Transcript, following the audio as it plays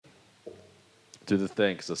Do the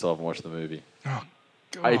thing because I still haven't watched the movie. Oh,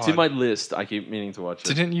 It's in God. my list. I keep meaning to watch it.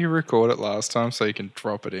 Didn't you record it last time so you can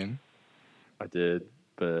drop it in? I did,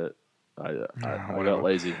 but I got whatever.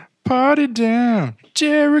 lazy. Party down,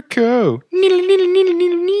 Jericho.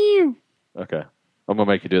 Okay. I'm going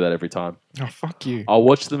to make you do that every time. Oh, fuck you. I'll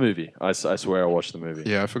watch the movie. I swear I'll watch the movie.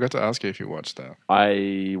 Yeah, I forgot to ask you if you watched that.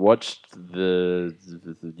 I watched the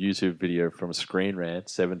YouTube video from Screen Rant,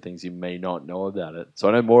 7 Things You May Not Know About It. So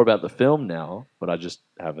I know more about the film now, but I just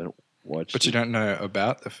haven't watched But it. you don't know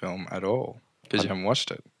about the film at all because you haven't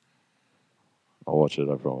watched it. I'll watch it,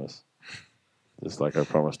 I promise. Just like I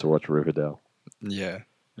promised to watch Riverdale. Yeah.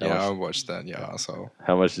 How Yeah, much- I watched that, you asshole.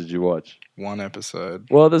 How much did you watch? 1 episode.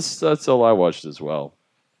 Well, that's all I watched as well.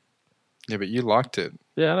 Yeah, but you liked it.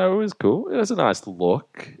 Yeah, no, it was cool. It was a nice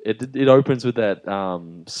look. It opens with that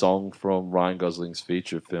song from Ryan Gosling's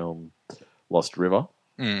feature film, Lost River.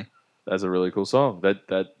 Mm. That's a really cool song.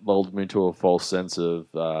 That lulled me into a false sense of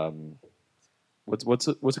what's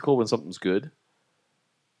it called when something's good?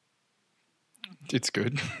 It's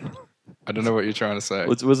good. I don't know what you're trying to say.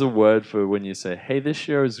 What's a word for when you say, "Hey, this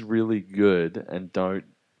show is really good," and don't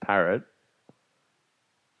parrot?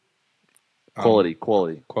 Quality.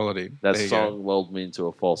 Quality. That There you song lulled me into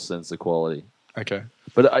a false sense of quality. go. Okay.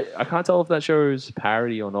 But I can't tell if that show is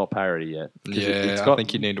parody or not parody yet. 'Cause it's Yeah, got I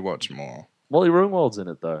think you need to watch more. Molly Ringwald's in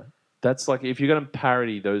it though. That's like if you're going to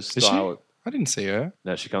parody those Is she? style. I didn't see her.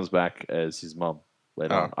 No, she comes back as his mum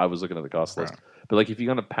later Oh. on. I was looking at the cast list, Right. but like if you're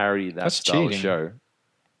going to parody that That's style cheating. of show,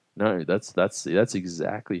 no, that's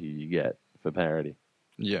exactly who you get for parody.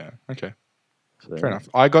 Yeah. Okay. So, Fair enough.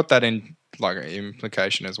 I got that in like an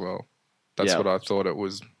implication as well. That's Yeah. what I thought it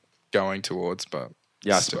was going towards, but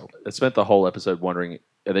Yeah, still. I spent the whole episode wondering: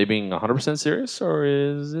 are they being 100% serious, or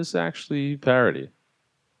is this actually parody?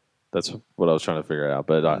 That's what I was trying to figure out,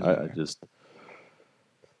 but I just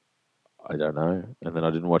I don't know. And then I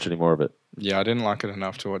didn't watch any more of it. Yeah, I didn't like it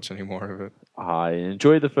enough to watch any more of it. I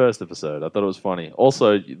enjoyed the first episode. I thought it was funny.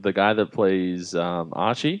 Also, the guy that plays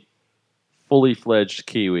Archie, fully fledged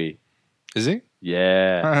Kiwi. Is he?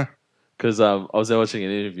 Yeah, because I was there watching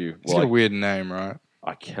an interview. He's got a weird name, right?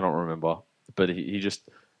 I cannot remember, but he just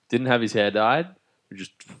didn't have his hair dyed.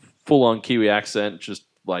 Just full on Kiwi accent, just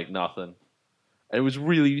like nothing. And it was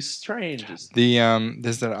really strange.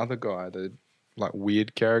 There's that other guy, the like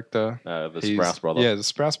weird character. The He's- Sprouse brother. Yeah, the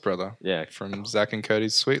Sprouse brother Yeah, from Zack and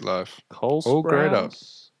Cody's Sweet Life. Cole all grayed up.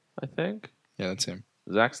 Sprouse, I think. Yeah, that's him.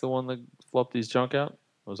 Zach's the one that flopped his junk out?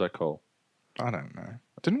 Or was that Cole? I don't know.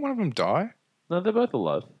 Didn't one of them die? No, they're both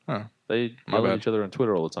alive. Oh. They My yell at bad. each other on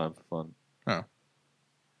Twitter all the time for fun. Oh.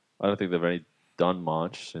 I don't think they've any done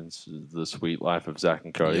much since the Sweet Life of Zach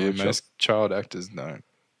and Cody. Yeah, which most child actors don't.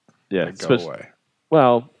 yeah, They go especially- away.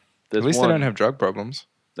 Well, there's At least one, they don't have drug problems.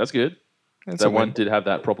 That's good. That's That a one win. did have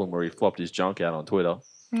that problem where he flopped his junk out on Twitter,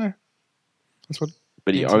 Yeah. That's what.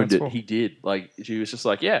 but he The owned internet's it. for. He did. Like she was just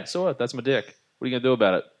like, "Yeah, so what? That's my dick. What are you gonna do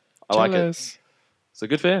about it? I like it." Jealous. So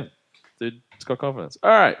good for him, dude. It's got confidence. All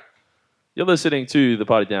right, you're listening to the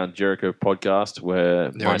Party Down Jericho podcast,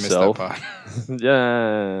 where Yeah, I missed that myself, part.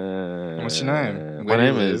 yeah. What's your name? My Where do you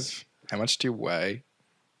name live? is. How much do you weigh?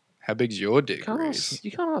 How big's your dick, You can't, Reese? ask,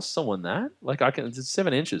 you can't ask someone that. Like I can, it's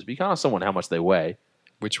 7 inches, but you can't ask someone how much they weigh.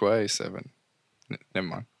 Which way? 7. Never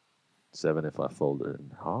mind. 7 if I fold it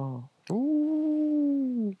in half.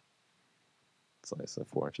 Ooh. It's like so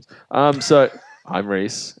 4 inches. So I'm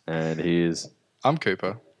Reese, and he is I'm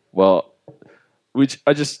Cooper. well. Which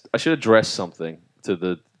I should address something to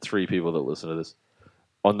the 3 people that listen to this.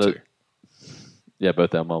 On the 2. yeah,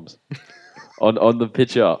 both our mums. on the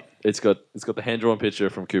picture, it's got the hand drawn picture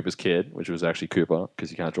from Cooper's kid, which was actually Cooper because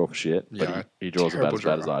he can't draw for shit. Yeah, But he draws about terrible as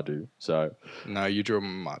bad as drawer. I do. So No, you draw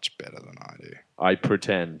much better than I do. I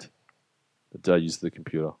pretend that I use the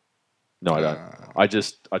computer. No, I don't.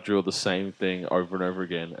 I draw the same thing over and over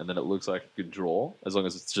again, and then it looks like I can draw as long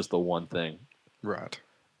as it's just the one thing. Right.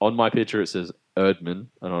 On my picture, it says Erdman,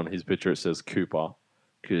 and on his picture, it says Cooper.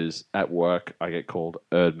 Because at work, I get called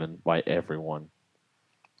Erdman by everyone.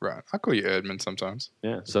 Right. I call you Erdman sometimes.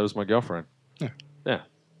 Yeah, so does my girlfriend. Yeah. Yeah.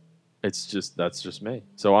 That's just me.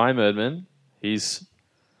 So I'm Erdman. He's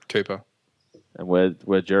Cooper. and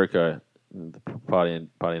we're Jericho.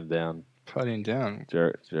 Partying down. Partying down.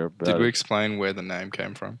 Did Did we explain where the name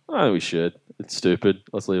came from? Oh, we should. It's stupid.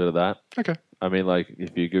 Let's leave it at that. Okay. I mean, like,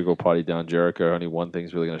 if you Google Party Down Jericho, only one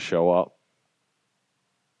thing's really going to show up.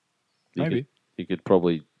 Maybe. You could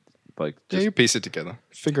probably, like, Yeah, just, you piece it together.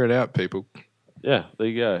 Figure it out, people. yeah, there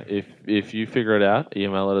you go. If you figure it out,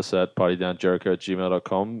 email us at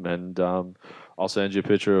partydownjericho@gmail.com, and I'll send you a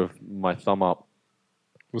picture of my thumb up.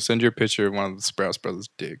 We'll send you a picture of one of the Sprouse Brothers'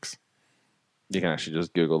 dicks. You can actually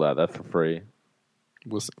just Google that. That's for free.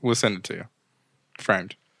 We'll send it to you.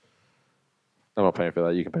 Framed. I'm not paying for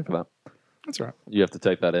that. You can pay for that. That's all right. You have to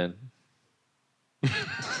take that in.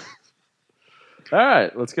 All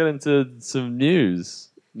right, let's get into some news.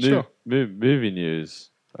 Sure. Movie news.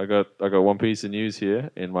 I got one piece of news here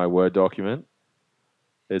in my Word document.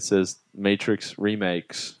 It says Matrix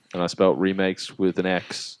remakes, and I spelled remakes with an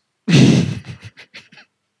X.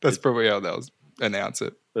 That's probably how they'll announce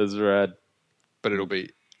it, That's rad. but it'll be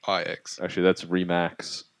IX. Actually, that's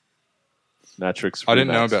Remax. Matrix. I didn't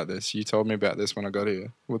know Remax. about this. You told me about this when I got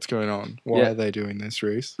here. What's going on? Why Yeah. are they doing this,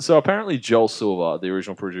 Reese? So apparently, Joel Silver, the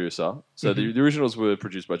original producer. So Mm-hmm. the originals were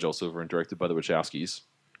produced by Joel Silver and directed by the Wachowskis.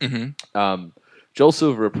 Mm-hmm. Joel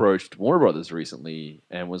Silver approached Warner Brothers recently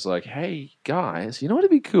and was like, "Hey guys, you know what'd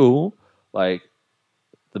be cool? Like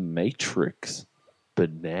The Matrix,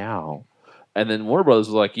 but now." And then Warner Brothers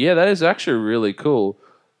was like, "Yeah, that is actually really cool.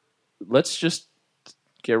 Let's just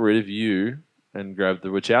get rid of you and grab the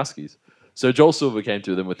Wachowskis." So Joel Silver came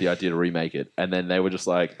to them with the idea to remake it, and then they were just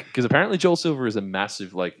like, because apparently Joel Silver is a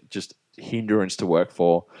massive just hindrance to work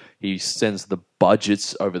for. He sends the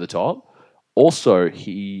budgets over the top. Also,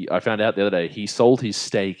 I found out the other day, he sold his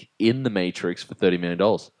stake in the Matrix for $30 million.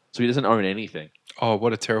 So he doesn't own anything. Oh,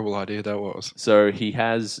 what a terrible idea that was. So he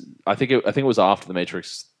has, I think it was after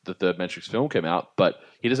the third Matrix film came out, but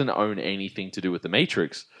he doesn't own anything to do with the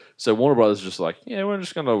Matrix. So Warner Brothers is just like, yeah,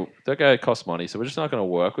 that guy costs money, so we're just not going to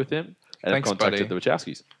work with him. And Thanks, have contacted buddy. the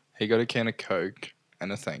Wachowskis. He got a can of Coke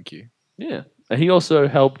and a thank you. Yeah. And he also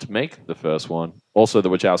helped make the first one. Also, the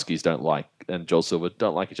Wachowskis and Joel Silver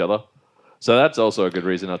don't like each other. So that's also a good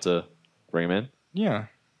reason not to bring him in. Yeah.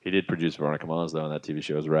 He did produce Veronica Mars, though, and that TV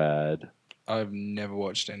show is rad. I've never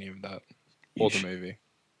watched any of that. You Or the sh- movie.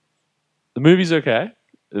 The movie's okay.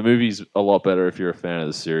 The movie's a lot better if you're a fan of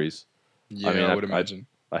the series. Yeah, I mean, I would imagine.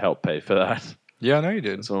 I helped pay for that. Yeah, I know you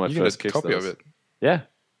did. It's one of my you first got a copy of Kickstarters. it. Yeah.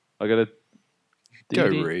 I got a Go,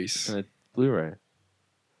 DVD Reese. and a Blu-ray.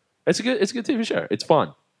 It's a good TV show. It's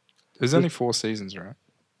fun. There's only 4 seasons, right?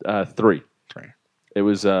 3. 3. It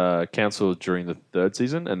was cancelled during the third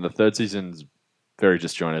season, and the third season's very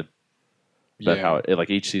disjointed. About Yeah. how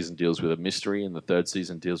each season deals with a mystery, and the third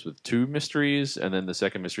season deals with 2 mysteries, and then the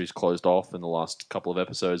second mystery is closed off in the last couple of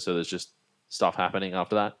episodes, so there's just stuff happening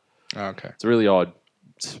after that. Oh, okay. It's really odd.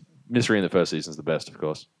 Mystery in the first season is the best, of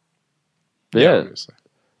course. But yeah. Obviously.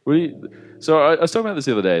 So I was talking about this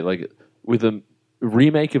the other day. Like with a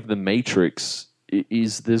remake of The Matrix,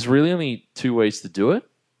 there's really only 2 ways to do it.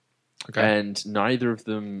 Okay. And neither of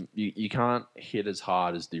them, you can't hit as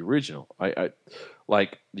hard as the original. I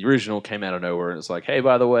like the original came out of nowhere and it's like, hey,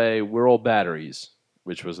 by the way, we're all batteries,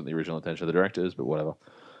 which wasn't the original intention of the directors, but whatever.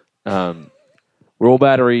 We're all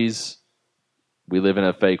batteries. We live in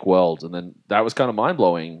a fake world, and then that was kind of mind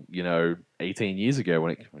blowing. 18 years ago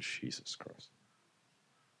when Jesus Christ,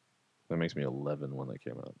 that makes me 11 when they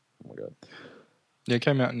came out. Oh my god. Yeah, it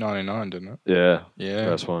came out in 99, didn't it? Yeah. Yeah.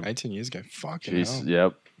 First one. 18 years ago. Fucking Jeez,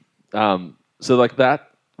 hell. yep. So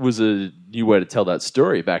that was a new way to tell that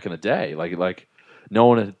story back in the day. Like no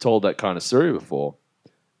one had told that kind of story before,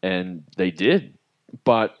 and they did.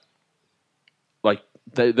 But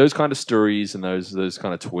those kind of stories and those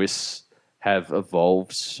kind of twists have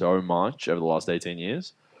evolved so much over the last 18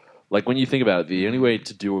 years. Like when you think about it, the only way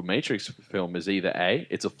to do a Matrix film is either A,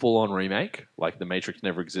 it's a full-on remake, like The Matrix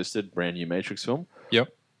never existed, brand new Matrix film. Yep.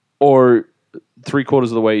 Or 3/4 of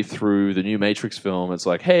the way through the new Matrix film, it's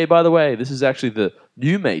like, hey, by the way, this is actually the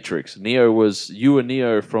new Matrix. You were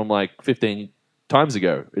Neo from 15 times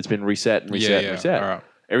ago. It's been reset and reset and reset. All right.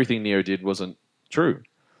 Everything Neo did wasn't true.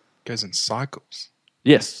 Goes in cycles.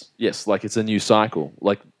 Yes, like it's a new cycle.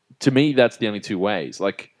 Like to me, that's the only 2 ways.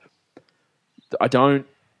 Like I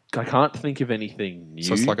can't think of anything new.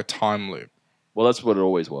 So it's like a time loop. Well, that's what it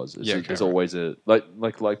always was. Okay, There's right. always like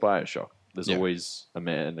BioShock. There's Yeah. always a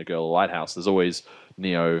man and a girl, a lighthouse. There's always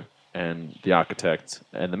Neo and the Architect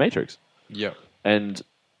and the Matrix. Yep. And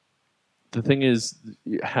the thing is,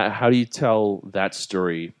 how do you tell that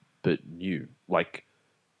story but new? Like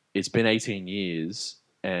it's been 18 years,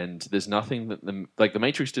 and there's nothing that the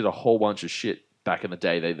Matrix did a whole bunch of shit back in the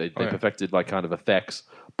day. They perfected kind of effects,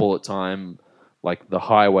 bullet time, like the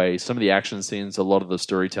highway, some of the action scenes, a lot of the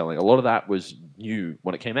storytelling. A lot of that was new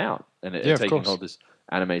when it came out, and Yeah, of taking course. all this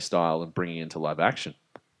anime style and bringing it into live action.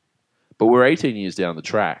 But we're 18 years down the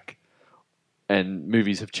track, and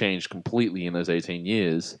movies have changed completely in those 18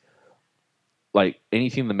 years. Like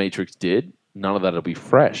anything the Matrix did, none of that will be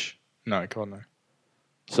fresh. No, God, no.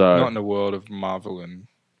 So Not in the world of Marvel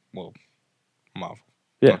Marvel.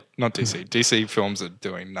 yeah, Not DC. DC films are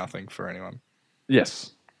doing nothing for anyone.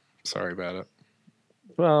 yes. Sorry about it.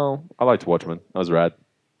 Well, I liked Watchmen. That was rad.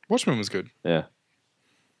 Watchmen was good. Yeah.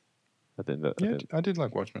 I think that. Yeah, I did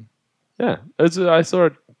like Watchmen. Yeah, I saw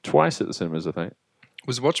it twice at the cinemas. I think.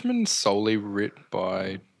 Was Watchmen solely written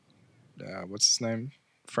by what's his name?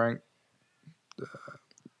 Frank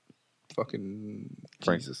fucking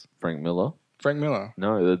Frank Jesus. Frank Miller. Frank Miller.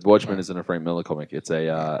 No, the Watchmen No. isn't a Frank Miller comic. It's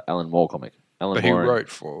a Alan Moore comic. Alan But he Moore. wrote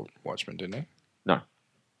for Watchmen, didn't he? No.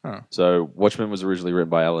 Oh. So Watchmen was originally written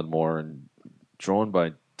by Alan Moore and drawn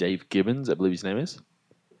by Dave Gibbons, I believe his name is.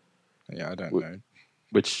 Yeah, I don't know.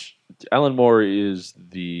 Which Alan Moore is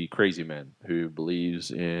the crazy man who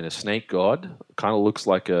believes in a snake god. Kind of looks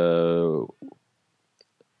like a.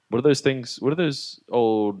 What are those things? What are those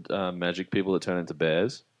old magic people that turn into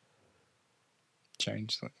bears?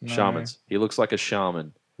 Change that. No. Shamans. He looks like a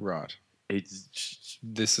shaman. Right. It's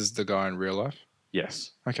This is the guy in real life?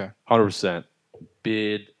 yes, Okay. 100%.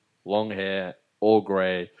 Beard, long hair, all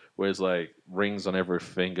grey. Wears like rings on every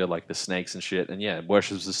finger, like the snakes and shit. And yeah,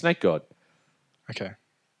 worships the snake god. Okay.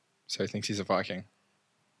 So he thinks he's a Viking.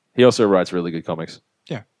 He also writes really good comics.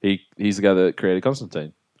 Yeah. He's the guy that created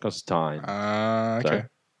Constantine. Okay.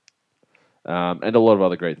 And a lot of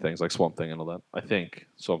other great things like Swamp Thing and all that. I think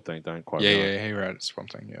Swamp Thing, don't quite Yeah, remember. yeah, he wrote Swamp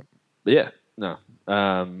Thing, yep. But yeah, no.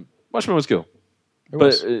 Watchmen was cool. It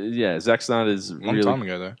was. Yeah, Zack Snyder's Long really time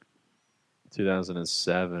ago, though.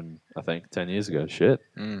 2007, I think, 10 years ago. Shit.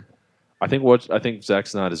 Mm. I think Zack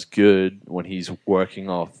Snyder's good when he's working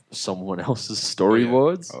off someone else's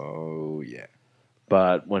storyboards. Oh, yeah.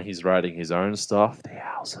 But when he's writing his own stuff, the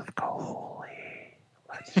House of Kahuli,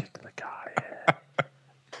 Legend of the Guy,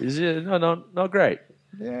 is not great,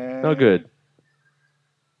 Yeah. not good.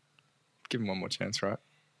 Give him one more chance, right?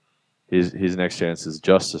 His next chance is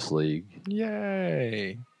Justice League.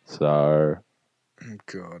 Yay. So Oh,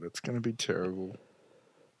 God, it's going to be terrible.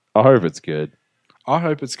 I hope it's good. I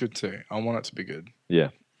hope it's good, too. I want it to be good. Yeah.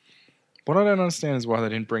 What I don't understand is why they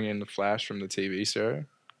didn't bring in the Flash from the TV show,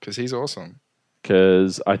 because he's awesome.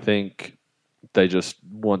 Because I think they just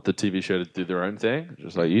want the TV show to do their own thing.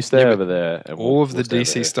 Just like, you stay Yeah, but over there. And All of the stay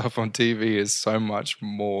DC there. stuff on TV is so much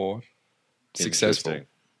more successful. Interesting.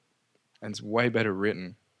 And it's way better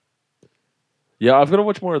written. Yeah, I've got to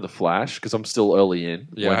watch more of The Flash because I'm still early in.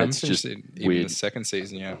 Yeah, I when haven't it's finished just even weird, the second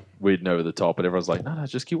season yet. weird and over the top, and everyone's like, no,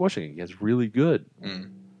 just keep watching it. It gets really good. Mm.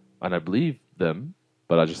 And I believe them,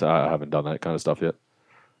 but I haven't done that kind of stuff yet.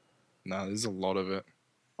 No, there's a lot of it.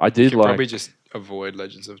 I You did could like. probably just avoid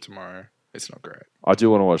Legends of Tomorrow. It's not great. I do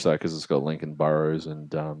want to watch that because it's got Lincoln Burrows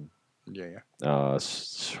and Yeah.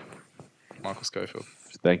 Michael Scofield.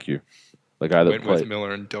 thank you, the guy that Wentworth played.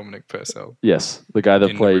 Miller and Dominic Purcell Yes, the guy that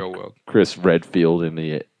in the played real world. Chris Redfield in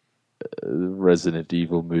the Resident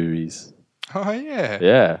Evil movies. Oh, yeah.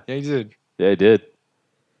 Yeah, Yeah, he did. yeah, he did.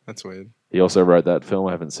 That's weird. He also wrote that film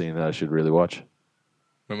I haven't seen that I should really watch.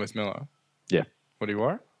 Wentworth Miller. Yeah. What do you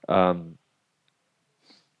want?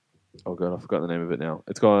 Oh god, I forgot the name of it now.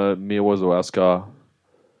 It's got Mia Wasikowska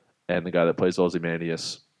and the guy that plays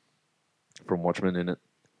Ozymandias from Watchmen in it,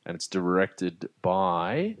 and it's directed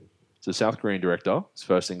by it's a South Korean director. His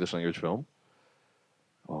first English language film.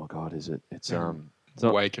 Oh god, is it? It's not-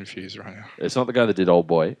 Way confused right now. It's not the guy that did Old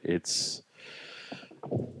Boy. It's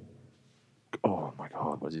oh my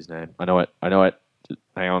god, what's his name? I know it.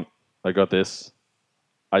 Hang on, I got this.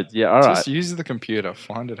 All right. Just use the computer.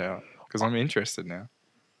 Find it out. Because I'm interested now.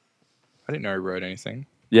 I didn't know he wrote anything.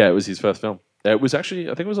 Yeah, it was his first film. It was actually,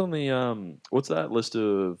 I think it was on the what's that list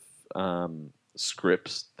of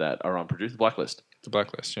scripts that are unproduced? Blacklist. The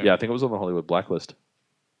Blacklist, yeah. Yeah, I think it was on the Hollywood Blacklist.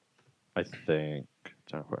 I think.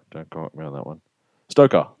 Don't quote me on that one.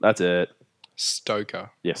 Stoker. That's it. Stoker.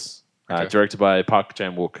 Yes. Okay. Directed by Park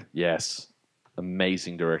Chan-wook. Yes.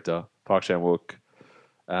 Amazing director. Park Chan-wook.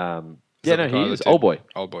 Yeah, that no, the guy he that is. did- Old Boy.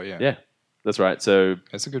 Old Boy, yeah. Yeah. That's right. So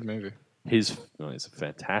It's a good movie. it's a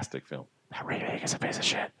fantastic film. That remake is a piece of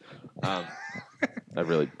shit. I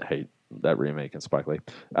really hate that remake and Spike Lee.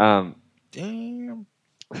 Damn.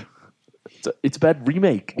 It's a bad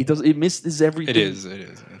remake. It misses everything. It is.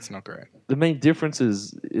 It's not great. The main difference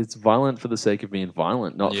is it's violent for the sake of being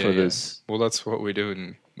violent, not Yeah, for yeah. this. Well, that's what we do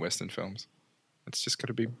in Western films. It's just got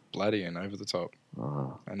to be bloody and over the top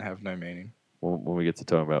and have no meaning. When we get to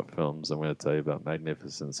talking about films, I'm going to tell you about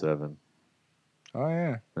Magnificent Seven. Oh,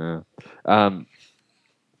 yeah.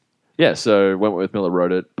 Yeah. So Wentworth Miller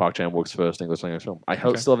wrote it. Park Chan-wook's first English language film. I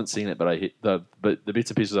Okay. still haven't seen it, but the bits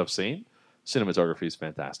and pieces I've seen, cinematography is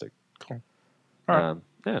fantastic. Cool. All right.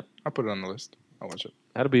 Yeah. I'll put it on the list. I'll watch it.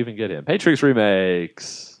 How did we even get him? Matrix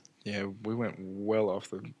remakes. Yeah, we went well off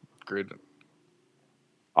the grid.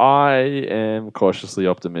 I am cautiously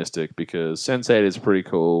optimistic because Sense8 is pretty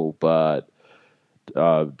cool, but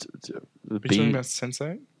Are you talking about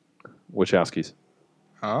Sensei? Wachowskis.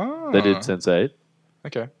 Oh. They did Sense8.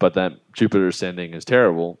 Okay. but that Jupiter Ascending is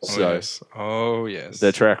terrible. Oh, So yes. Oh, yes.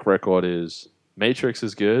 their track record is Matrix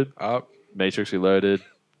is good, Up, Matrix Reloaded,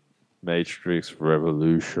 Matrix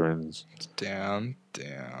Revolutions. down,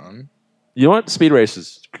 down. You know what? Speed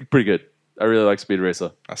Racer's pretty good. I really like Speed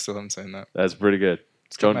Racer. I still haven't seen that. That's pretty good.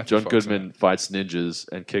 It's got John Matthew Fox in Goodman fights ninjas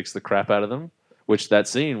and kicks the crap out of them. Which that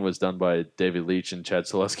scene was done by David Leitch and Chad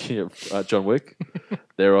Stahelski of John Wick.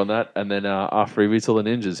 They were on that, and then after he meets all the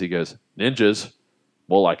ninjas, he goes, "Ninjas,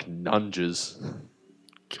 more like nunges."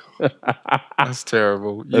 That's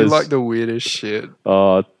terrible. You It's- like the weirdest shit.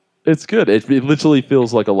 It's good. It literally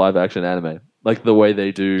feels like a live action anime, like the way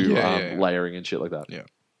they do Yeah. layering and shit like that. Yeah.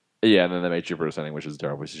 Yeah, and then they made Jupiter Ascending, which is a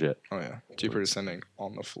terrible piece of shit. Oh, yeah. Jupiter Ascending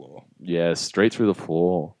on the floor. Yeah, straight through the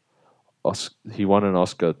floor. He won an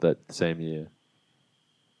Oscar that same year.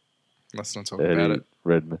 Let's not talk Eddie about it.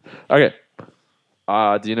 Redmayne. Okay.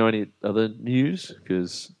 Do you know any other news?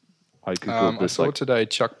 Because I googled I this. saw today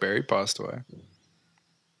Chuck Berry passed away.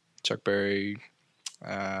 Chuck Berry,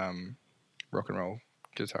 rock and roll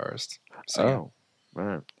guitarist. Singer. Oh,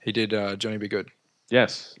 man. He did Johnny Be Good,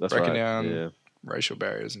 Yes, that's Breaking right. down- Yeah, racial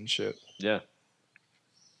barriers and shit yeah.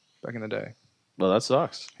 back in the day. Well, that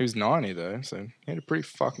sucks. He was 90 though, so he had a pretty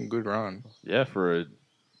fucking good run. Yeah, for a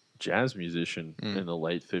jazz musician Mm. in the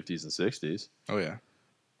late 50s and 60s. Oh yeah,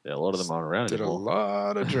 Yeah, a lot of them aren't around did a anymore.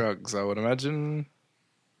 lot of drugs. I would imagine.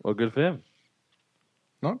 Well, good for him.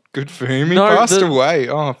 Not good for him. He No, passed the- away.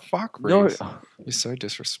 Oh fuck, No, Reese. You're so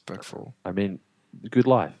disrespectful. I mean, good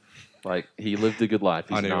life. Like, he lived a good life.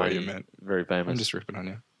 He's I knew what you 90, meant. very famous. I'm just ripping on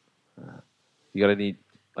you. You got any,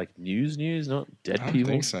 like, news, not dead I don't people?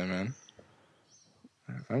 think so, man.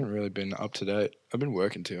 I haven't really been up to date. I've been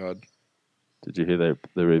working too hard. Did you hear they're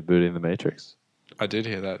rebooting The Matrix? I did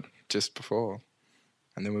hear that just before,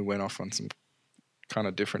 and then we went off on some kind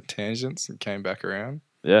of different tangents and came back around.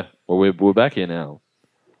 Yeah. Well, we're back here now.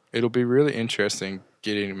 It'll be really interesting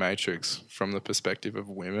getting Matrix from the perspective of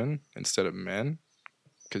women instead of men,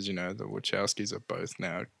 because you know the Wachowskis are both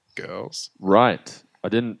now girls. Right. I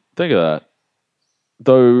didn't think of that.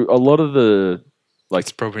 Though a lot of the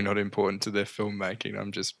It's probably not important to their filmmaking.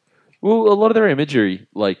 I'm just a lot of their imagery,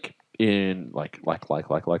 like in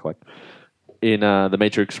in The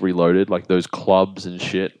Matrix Reloaded, like those clubs and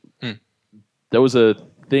shit. Hmm. There was a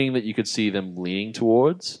thing that you could see them leaning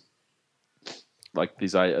towards, like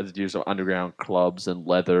these ideas of underground clubs and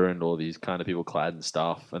leather and all these kind of people clad in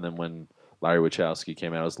stuff. And then when Larry Wachowski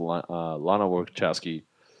came out as Lana Wachowski,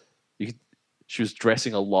 she was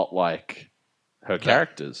dressing a lot like her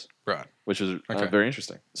characters, right. which was Okay. very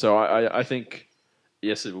interesting. So I think,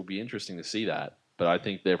 yes, it will be interesting to see that, but I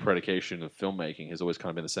think their predication of filmmaking has always kind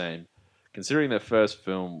of been the same, considering their first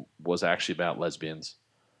film was actually about lesbians.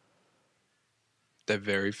 Their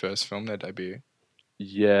very first film, their debut.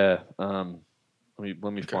 Yeah.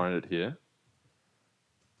 Let me find it here.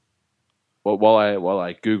 Well, while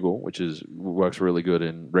I Google, which works really good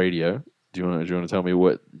in radio, do you want to tell me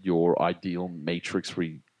what your ideal Matrix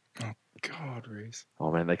God, Reese.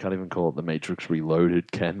 Oh man, they can't even call it The Matrix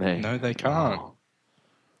Reloaded, can they? No, they can't. Oh.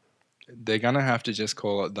 They're gonna have to just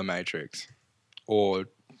call it The Matrix, or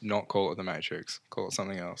not call it The Matrix. Call it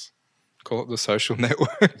something else. Call it The Social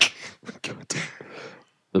Network.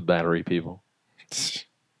 The battery people.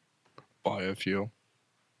 Biofuel.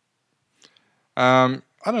 I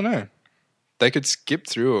don't know. They could skip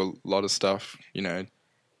through a lot of stuff, you know,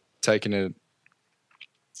 taking it.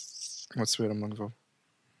 What's the word I'm looking for?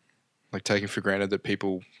 Like taking for granted that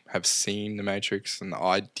people have seen The Matrix and the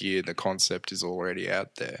idea, the concept is already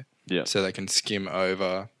out there. Yeah. So they can skim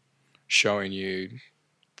over showing you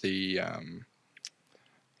the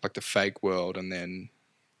like the fake world and then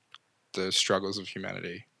the struggles of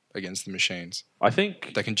humanity against the machines. I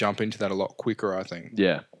think They can jump into that a lot quicker, I think.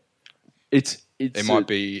 yeah. It might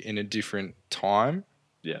be in a different time.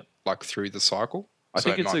 Yeah. Like through the cycle. I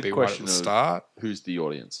think it it's might a be right at question the of start. who's the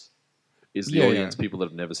audience. Is the Yeah, audience yeah. people that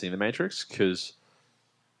have never seen The Matrix? Because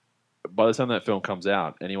by the time that film comes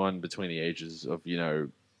out, anyone between the ages of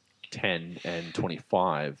 10 and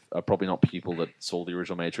 25 are probably not people that saw the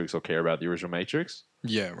original Matrix or care about the original Matrix.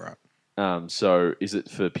 Yeah, right. So is it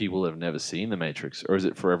for people that have never seen The Matrix, or is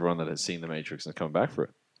it for everyone that has seen The Matrix and coming back for it?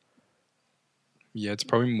 Yeah, it's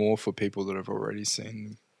probably more for people that have already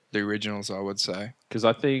seen the originals, I would say. Because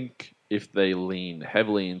I think if they lean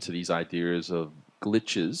heavily into these ideas of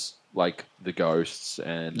glitches, like the ghosts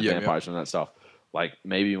and the Yeah, vampires and that stuff, like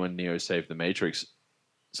maybe when Neo saved the Matrix,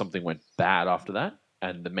 something went bad after that,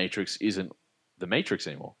 and the Matrix isn't the Matrix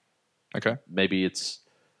anymore. Okay. Maybe it's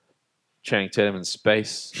Channing Tatum in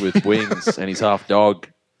space with wings and he's half dog.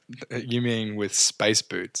 You mean with space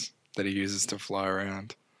boots that he uses to fly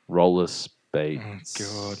around? Roller Bates.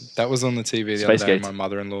 Oh god, that was on the TV the Space other day. Gate. My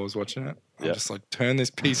mother-in-law was watching it. I'm Yeah. just like, turn this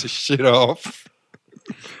piece of shit off.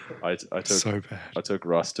 I took So bad. I took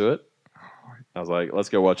Russ to it. I was like, let's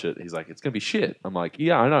go watch it. He's like, it's gonna be shit. I'm like,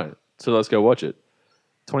 yeah, I know. So let's go watch it.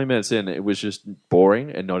 20 minutes in, it was just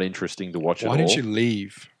boring and not interesting to watch Why at all. didn't you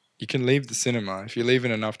leave? You can leave the cinema. If you leave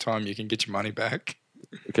in enough time, you can get your money back.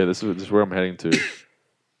 Okay, this is where I'm heading to.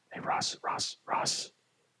 Hey, Russ.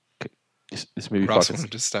 Okay, this movie Russ fucking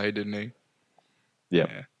wanted to stay, didn't he?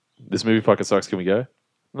 Yeah. This movie fucking sucks. Can we go?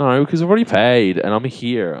 No, because I've already paid and I'm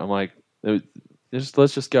here. I'm like,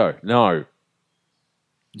 let's just go. No,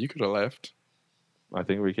 You could have left. I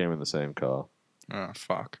think we came in the same car. Oh,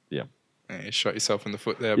 fuck. Yeah. You shot yourself in the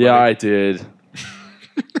foot there, Yeah, buddy. I did.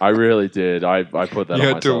 I really did. I put that You on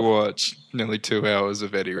had myself. to watch nearly 2 hours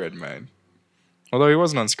of Eddie Redmayne. Although he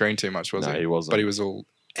wasn't on screen too much, was No, he? he wasn't. But he was all...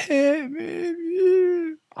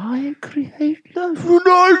 I create life and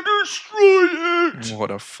I destroy it.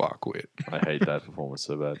 What a fuckwit. I hate that performance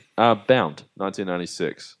so bad. Bound,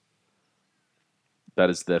 1996. That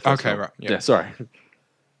is their first Okay, film. right, yeah. Yeah, sorry.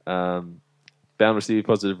 Bound received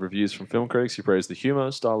positive reviews from film critics who praised the humor,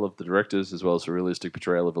 style of the directors, as well as the realistic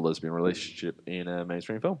portrayal of a lesbian relationship in a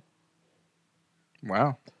mainstream film.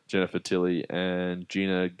 Wow. Jennifer Tilly and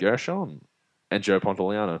Gina Gershon and Joe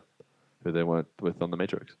Pontoliano, who they weren't with on The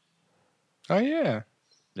Matrix. Oh, yeah.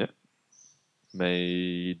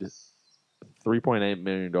 Made $3.8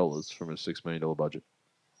 million from a $6 million budget.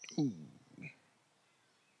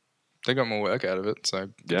 They got more work out of it, so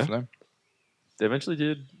good Yeah. for them. They eventually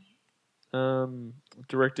did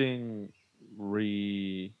directing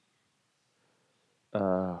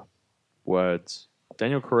words.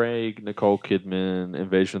 Daniel Craig, Nicole Kidman,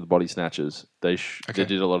 Invasion of the Body Snatchers. They Okay.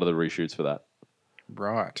 did a lot of the reshoots for that.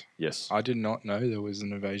 Right. Yes. I did not know there was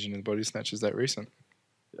an Invasion of the Body Snatchers that recent.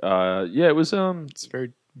 Yeah, it was. It's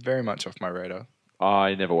very, very much off my radar.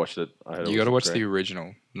 I never watched it. I heard it You got to was watch great. the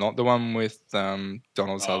original, not the one with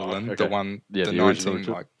Donald Sutherland. okay. The one, Yeah, the the original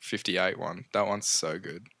 1958 one. That one's so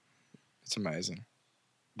good. It's amazing.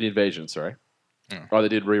 The Invasion. Sorry. Yeah. Oh, they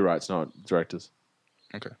did rewrites, not directors.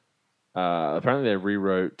 Okay. Apparently, they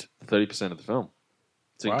rewrote 30% of the film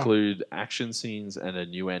to Wow. include action scenes and a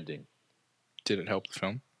new ending. Did it help the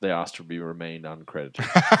film? They asked to be remained uncredited.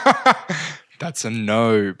 That's a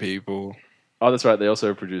no, people. Oh, that's right. They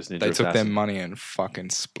also produced Ninja They took their Assassin. money and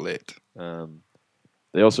fucking split.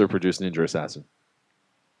 They also produced Ninja Assassin.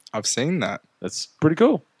 I've seen that. That's pretty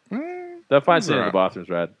cool. That fight scene in the Right. bathroom's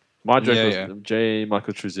rad. My joke Yeah, was J.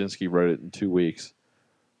 Michael Straczynski wrote it in 2 weeks,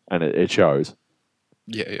 and it shows.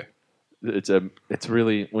 Yeah. It's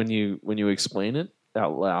really when you explain it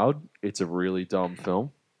out loud, it's a really dumb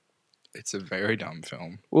film. It's a very dumb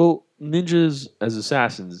film. Well, ninjas as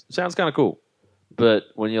assassins sounds kind of cool, but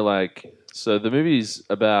when you're like, so the movie's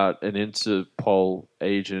about an Interpol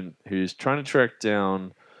agent who's trying to track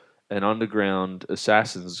down an underground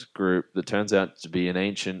assassins group that turns out to be an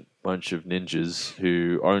ancient bunch of ninjas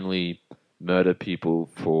who only murder people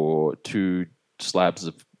for 2 slabs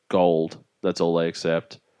of gold. That's all they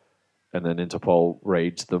accept. And then Interpol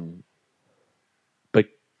raids them. But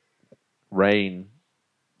Rain,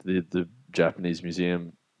 the Japanese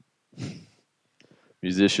musician,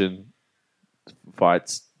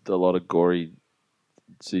 fights a lot of gory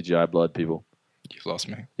CGI blood people. You've lost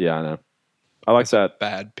me. Yeah, I know. I like that.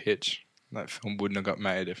 Bad pitch. That film wouldn't have got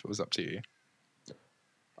made if it was up to you.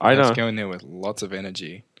 I know. Let's go in there with lots of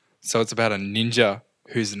energy. So it's about a ninja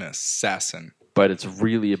who's an assassin. But it's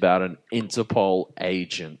really about an Interpol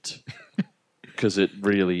agent. Because it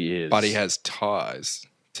really is. But he has ties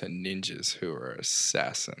to ninjas who are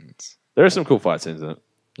assassins. There are some cool fight scenes in it.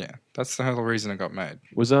 Yeah, that's the whole reason it got made.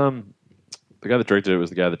 Was the guy that directed it was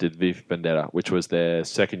the guy that did V for Vendetta, which was their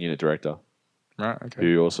second unit director, Right, okay.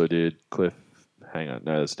 who also did Cliffhanger.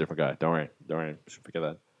 No, that's a different guy. Don't worry. Forget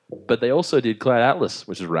that. But they also did Cloud Atlas,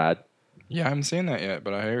 which is rad. Yeah, I haven't seen that yet,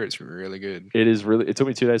 but I hear it's really good. It is really. It took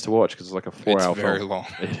me 2 days to watch because it's like a 4-hour It's very film. long.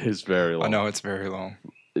 It is very long. I know it's very long.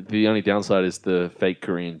 The only downside is the fake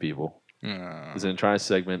Korean people. Uh, There's an entire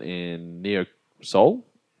segment in Neo Seoul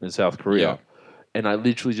in South Korea, Yeah. and I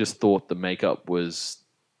literally just thought the makeup was.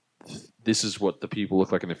 This is what the people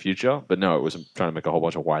look like in the future, but no, it was trying to make a whole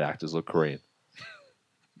bunch of white actors look Korean.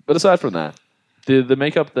 But aside from that, the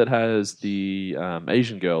makeup that has the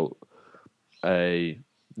Asian girl,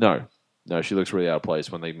 no, she looks really out of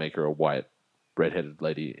place when they make her a white, redheaded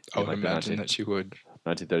lady. I in would like the imagine that she would.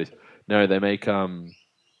 1930s. No, they make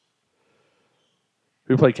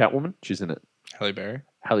who played Catwoman? She's in it. Halle Berry.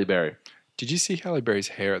 Halle Berry. Did you see Halle Berry's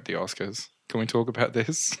hair at the Oscars? Can we talk about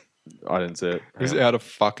this? I didn't see it. It was out of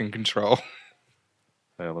fucking control.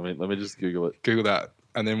 Hang on, let me just Google it. Google that.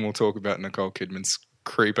 and then we'll talk about Nicole Kidman's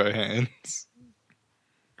creepo hands.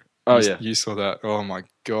 Oh you, yeah. you saw that? Oh my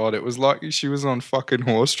god! It was like she was on fucking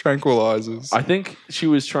horse tranquilizers. I think she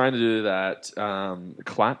was trying to do that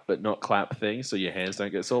clap, but not clap thing, so your hands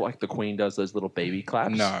don't get so like the Queen does those little baby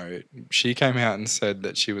claps. No, she came out and said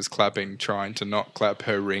that she was clapping, trying to not clap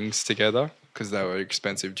her rings together because they were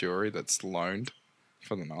expensive jewelry that's loaned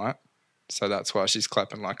for the night. So that's why she's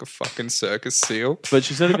clapping like a fucking circus seal. But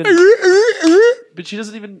she's not even. But she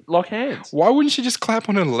doesn't even lock hands. Why wouldn't she just clap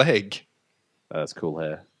on her leg? That's cool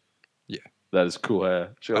hair. Yeah. That is cool hair.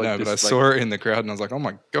 She I got, know, like, but I this, saw her in the crowd and I was like, oh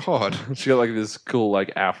my god. she got like this cool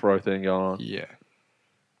like afro thing going on. Yeah,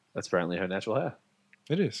 That's apparently her natural hair.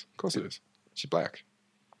 it is. Of course it is. She's black.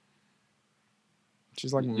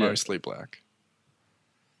 She's like Yeah. mostly black.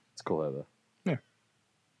 It's cool hair though. Yeah.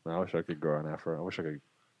 Man, I wish I could grow an afro. I wish I could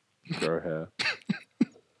grow hair.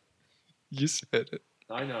 You said it.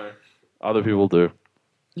 I know. Other people do.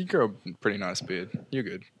 You grow a pretty nice beard. You're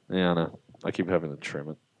good. Yeah, I know. I keep having to trim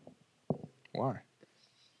it. Why?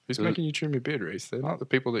 Who's Does it- making you trim your beard, Reese? They're not the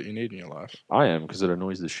people that you need in your life. I am because it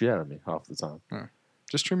annoys the shit out of me half the time.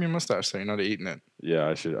 Just trim your mustache so you're not eating it. Yeah,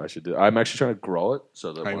 I should do. I'm actually trying to grow it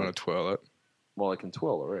so that How you want to twirl it? well, I can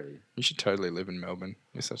twirl already. You should totally live in Melbourne.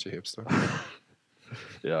 You're such a hipster.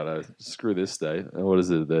 Yeah, I know. Screw this state. What is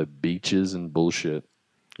it? The beaches and bullshit.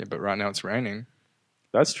 Yeah, but right now it's raining.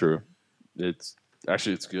 That's true. It's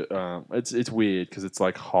actually it's good. It's weird because it's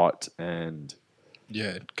like hot and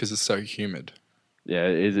Yeah, because it's so humid. yeah,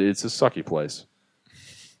 it's a sucky place.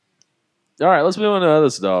 All right, let's move on to other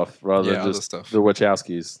stuff rather Yeah, than other just stuff. the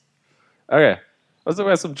Wachowskis. Okay, let's talk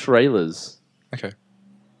about some trailers. Okay.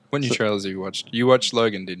 What new trailers have you watched? You watched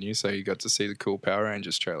Logan, didn't you? So you got to see the cool Power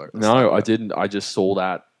Rangers trailer. at the start No, of I that. didn't. I just saw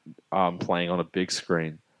that playing on a big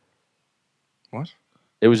screen. What?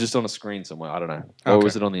 It was just on a screen somewhere. I don't know. Or Okay.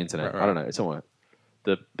 was it on the internet? Right. I don't know. It's somewhere.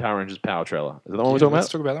 The Power Rangers Power trailer. Is that the one Yeah, we're talking let's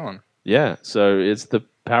about? talk about that one. Yeah. So it's the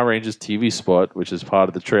Power Rangers TV spot, which is part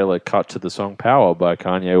of the trailer cut to the song Power by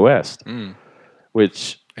Kanye West, Mm.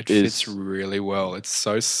 which It is fits really well. It's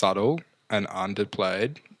so subtle and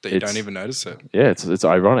underplayed that you It's- don't even notice it. yeah, it's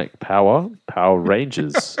ironic. Power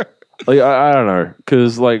Rangers. Like I don't know,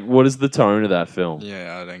 because like, what is the tone of that film?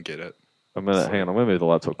 Yeah, I don't get it. I'm gonna hang on. I'm gonna move the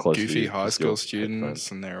laptop closer. to Goofy you, high just school your students,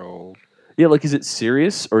 headphones. and they're all. Yeah, like, is it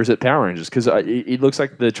serious or is it Power Rangers? Because it looks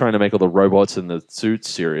like they're trying to make all the robots and the suits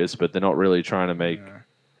serious, but they're not really trying to make Yeah.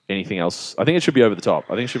 anything else. I think it should be over the top.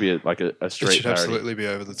 I think it should be a It straight should parody. absolutely be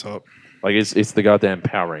over the top. Like it's the goddamn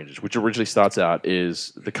Power Rangers, which originally starts out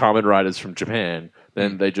is the Kamen Riders from Japan.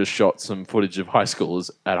 Then they just shot some footage of high schoolers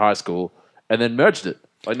at high school and then merged it.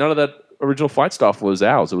 Like none of that original fight stuff was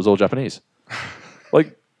ours. It was all Japanese.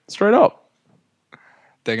 Like straight up.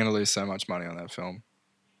 They're going to lose so much money on that film.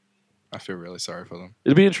 I feel really sorry for them.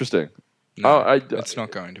 It'd be interesting. No, Oh, it's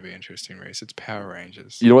not going to be interesting, Reese. It's Power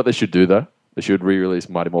Rangers. You know what they should do though? They should re-release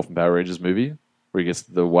Mighty Morphin Power Rangers movie where he gets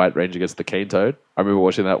the White Ranger gets the cane toad. I remember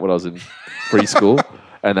watching that when I was in preschool,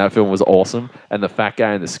 and that film was awesome. And the fat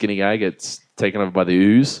guy and the skinny guy gets taken over by the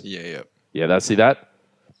ooze. Yeah. Yeah, that's see that.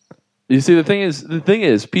 You see, the thing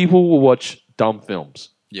is, people will watch dumb films,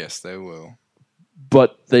 Yes, they will.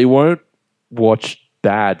 but they won't watch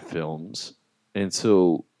bad films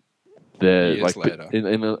until they're Years like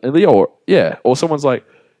later. or someone's like,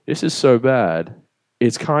 "This is so bad,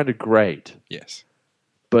 it's kind of great." Yes.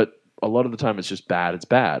 But a lot of the time, it's just bad. It's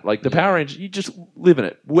bad. Like the Power Rangers, you just live in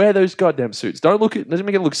it. Wear those goddamn suits. Don't look at. Doesn't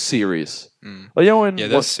make it look serious. Like, you know when Yeah,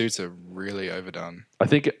 those suits are really overdone. I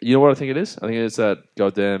think you know what I think it is. I think it's that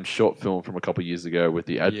goddamn short film from a couple of years ago with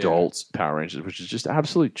the adults Power Rangers, which is just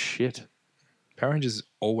absolute shit. Power Rangers has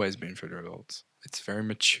always been for adults. It's very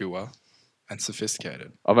mature and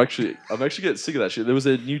sophisticated. I'm actually getting sick of that shit. There was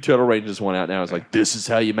a new Turtle Rangers one out now. It's like, this is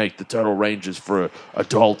how you make the Turtle Rangers for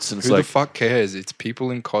adults, and it's Who like the fuck cares? It's people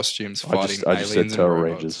in costumes fighting I just said aliens and Turtle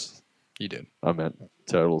robots. Rangers. You did. I meant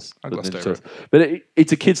Turtles. I the glossed Ninja over Turtles. But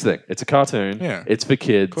it's a kids thing. It's a cartoon. Yeah. It's for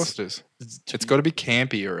kids. Of course it is. It's got to be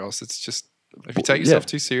campy, or else it's just. If you take yourself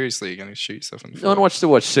too seriously, you're going to shoot yourself in the No one foot. wants to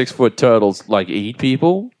watch 6-foot turtles like eat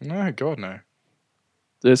people. No, God, no.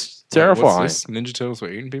 It's Wait, terrifying. what's this? Ninja Turtles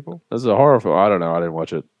were eating people? This is a horror film. I don't know. I didn't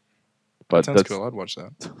watch it. But Sounds that's, cool. I'd watch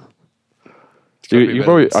that. It's you gotta be better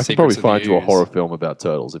probably, than I can probably Secrets of the find you a Ooze. horror film about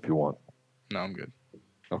turtles if you want. No, I'm good.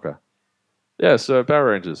 Okay. Yeah, so Power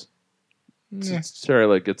Rangers. Yeah.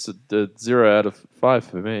 Trailer gets a 0 out of 5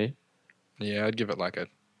 for me. Yeah, I'd give it like a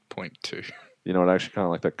 0.2. You know, I actually kind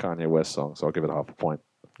of like that Kanye West song, so I'll give it half a point.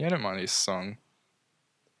 Yeah, I don't mind his song.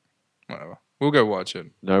 Whatever. We'll go watch it.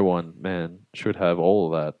 No one, man, should have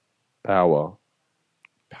all of that power.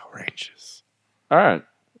 Power Rangers. All right.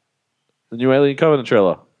 The new Alien Covenant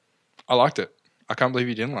trailer. I liked it. I can't believe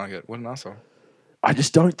you didn't like it. What an asshole. I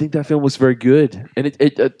just don't think that film was very good. And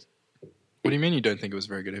What do you mean you don't think it was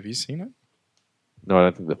very good? Have you seen it? no, I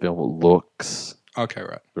don't think the film looks Okay,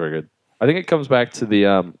 right. very good. I think it comes back to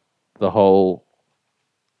the whole.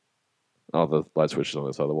 Oh, the light switch is on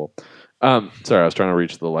the side of the wall. Sorry, I was trying to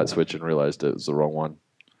reach the light switch and realized it was the wrong one.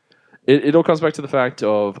 It all comes back to the fact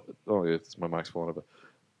of it's my mic's falling over.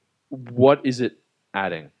 What is it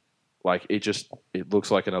adding? Like it looks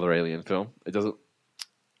like another Alien film. It doesn't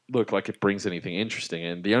look like it brings anything interesting.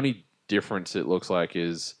 And the only difference it looks like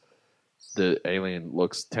is the alien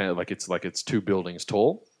looks like it's 2 buildings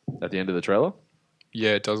tall at the end of the trailer.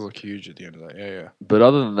 Yeah, it does look huge at the end of that. Yeah. But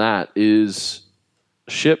other than that, is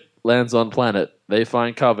ship lands on planet. They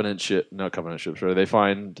find Covenant ship, not Covenant ships. Sorry, they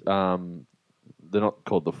find they're not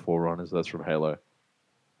called the Forerunners. That's from Halo.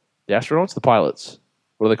 The astronauts, the pilots.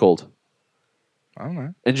 What are they called? I don't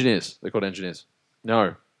know. Engineers. They're called engineers.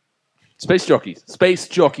 No, space jockeys. Space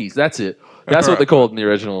jockeys. That's it. That's what they're called in the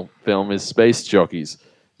original film. Is space jockeys.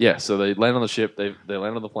 Yeah. So they land on the ship. They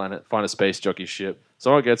land on the planet. Find a space jockey ship.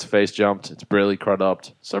 Someone gets face jumped. It's Billy Crudup.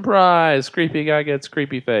 Surprise! Creepy guy gets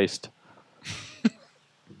creepy faced.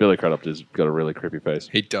 Billy Crudup has got a really creepy face.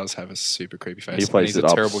 He does have a super creepy face. He plays he's it a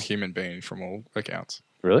up. terrible human being from all accounts.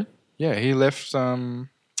 Really? Yeah, he left.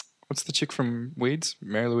 What's the chick from Weeds?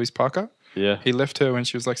 Mary Louise Parker. Yeah. He left her when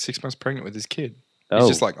she was like 6 months pregnant with his kid. Oh. He's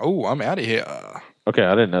just like, oh, I'm out of here. Okay,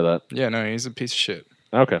 I didn't know that. Yeah, no, he's a piece of shit.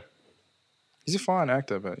 Okay. He's a fine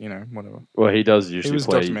actor, but whatever. Well, he does He usually was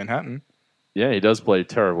play. Dr. Manhattan. Yeah, he does play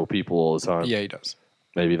terrible people all the time. Yeah, he does.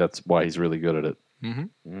 Maybe that's why he's really good at it.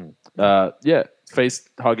 Mm-hmm. Yeah, face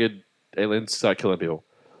hugged aliens start killing people.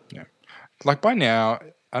 Like by now,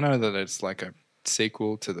 I know that it's like a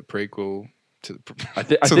sequel to the prequel to the I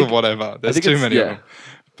to think the whatever. There's think too it's- many yeah. of them.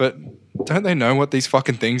 But don't they know what these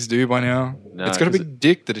fucking things do by now? No, It's got a 'cause big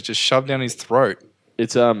dick that it just shoved down his throat.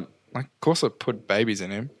 it's Like, of course, it put babies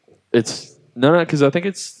in him. it's no, because I think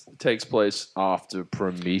it takes place after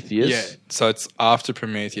Prometheus. Yeah, so it's after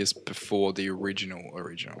Prometheus, before the original.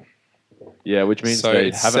 Yeah, which means So they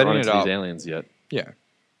it's haven't setting run it into up. these aliens yet. Yeah.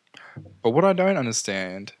 But what I don't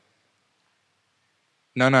understand...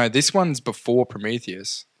 No, this one's before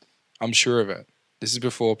Prometheus. I'm sure of it. This is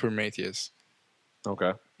before Prometheus.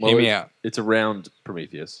 Okay. Hear me out. It's around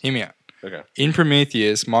Prometheus. Hear me out. Okay. In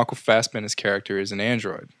Prometheus, Michael Fassbender's character is an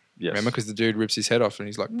android. Yes. Remember? Because the dude rips his head off and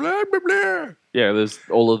he's like, blah, blah, blah. Yeah, there's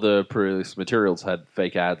all of the pre-release materials had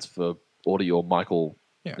fake ads for Audie or Michael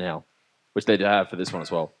now, which they do have for this one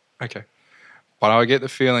as well. Okay. But I get the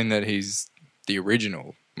feeling that he's the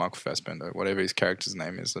original Michael Fassbender, whatever his character's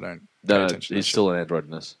name is. I don't pay No, attention to he's that still an android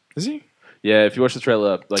in this. shit. Is he? Yeah, if you watch the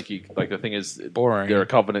trailer, the thing is, Boring. they're a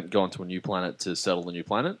covenant going to a new planet to settle the new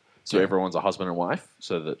planet. So Yeah. everyone's a husband and wife,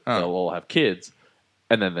 so that Oh. they'll all have kids.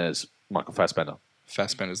 And then there's Michael Fassbender.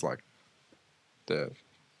 Fassbender's like the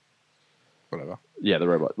whatever. Yeah, the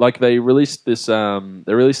robot. Like they released this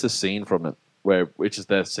scene from it which is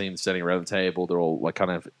their scene standing around the table. They're all like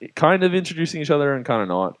kind of introducing each other and kind of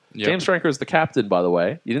not. Yep. James Franco is the captain, by the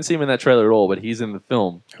way. You didn't see him in that trailer at all, but he's in the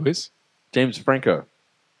film. Who is? James Franco.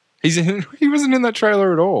 He wasn't in that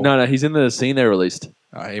trailer at all. No, he's in the scene they released.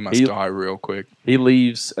 He must He- die real quick. He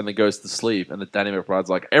leaves and then goes to sleep, and the Danny McBride's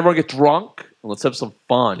like, everyone get drunk and let's have some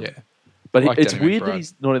fun. Yeah. But Like it's Danny weird McBride. that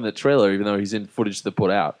he's not in the trailer, even though he's in footage they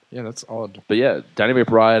put out. Yeah, that's odd. But yeah, Danny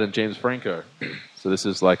McBride and James Franco. So this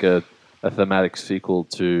is like a thematic sequel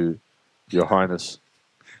to Your Highness.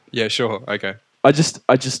 Yeah, sure. Okay. I just,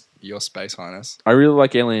 Your Space Highness. I really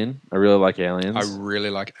like Alien. I really like Aliens. I really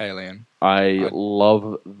like Alien. I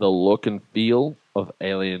love the look and feel of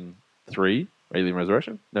Alien 3, Alien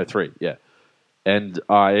Resurrection? No, 3, yeah. And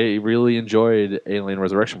I really enjoyed Alien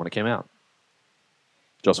Resurrection when it came out.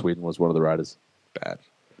 Joss Whedon was one of the writers. Bad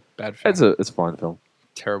film. It's a fine film.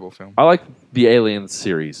 Terrible film. I like the Alien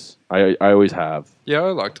series. I always have. Yeah,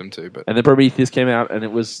 I liked them too, but And then Prometheus came out, and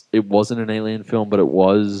it wasn't an Alien film, but it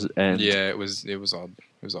was. And yeah, it was odd.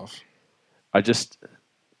 It was off. I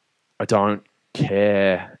don't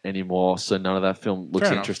care anymore. So none of that film looks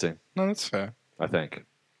Fair enough. interesting. No, that's fair. I think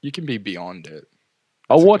You can be beyond it.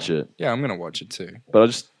 I'll watch it, Yeah, I'm gonna watch it too. but I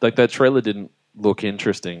just like that trailer didn't look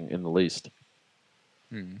interesting in the least.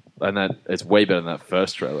 And that it's way better than that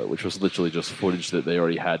first trailer, which was literally just footage that they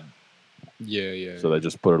already had. Yeah. So they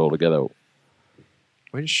just put it all together.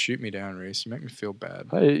 Way to shoot me down, Reese. You make me feel bad.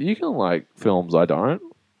 Hey, you can like films, I don't.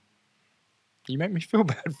 You make me feel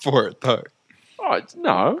bad for it though. Oh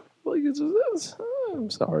no, like I'm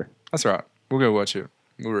sorry. That's all right. We'll go watch it.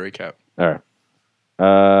 We'll recap. All right.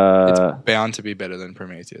 It's bound to be better than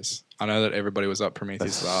Prometheus. I know that everybody was up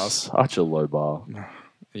Prometheus' ass. Such a low bar.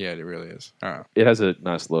 Yeah, it really is. All right. It has a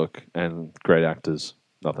nice look and great actors.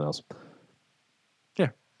 Nothing else. Yeah.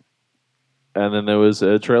 And then there was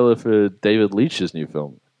a trailer for David Leitch's new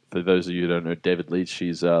film. For those of you who don't know David Leitch,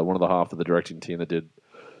 he's one of the half of the directing team that did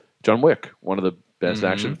John Wick, one of the best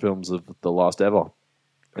action films of the last ever,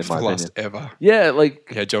 in my The last opinion. ever. Yeah,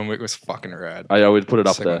 like Yeah, John Wick was fucking rad. I would put it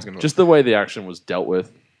up Second there. one's gonna Just the way the action was dealt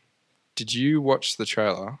with. Did you watch the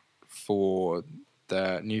trailer for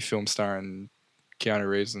the new film starring Keanu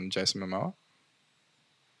Reeves and Jason Momoa?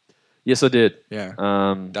 Yes, I did. Yeah.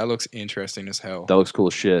 Um, That looks interesting as hell. that looks cool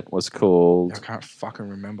as shit. What's it called? I can't fucking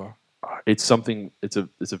remember. It's something. It's a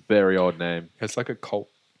very odd name. It's like a cult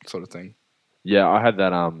sort of thing. Yeah, I had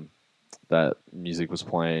that music was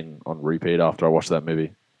playing on repeat after I watched that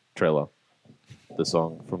movie trailer. The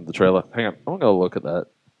song from the trailer. Hang on, I'm gonna look at that.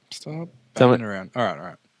 Stop Tell me- banging around. All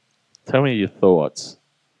right. Tell me your thoughts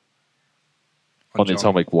on the John.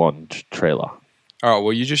 Atomic One trailer. Oh,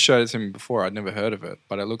 well, you just showed it to me before. I'd never heard of it,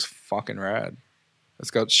 but it looks fucking rad.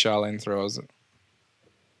 It's got Charlene Theron.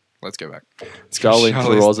 Let's go back. It's got Charlene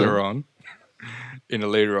Theron. Theron in a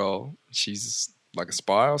lead role. She's like a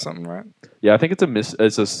spy or something, right? Yeah, I think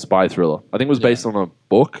it's a spy thriller. I think it was based on a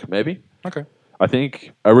book, maybe. Okay. I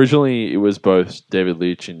think originally it was both David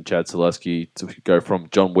Leitch and Chad Stahelski to go from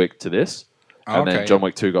John Wick to this. And then John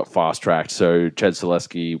Wick 2 got fast tracked, so Chad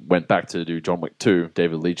Stahelski went back to do John Wick 2.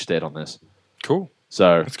 David Leitch stayed on this. Cool.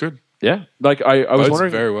 So That's good. yeah, like I was Bodes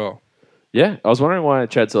wondering. very well. Yeah, I was wondering why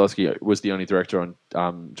Chad Stahelski was the only director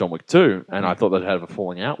on John Wick 2, and I thought they'd have a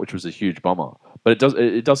falling out, which was a huge bummer. But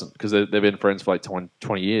it doesn't, because they've been friends for like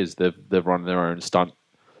 20 years. They've run their own stunt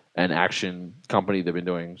and action company. They've been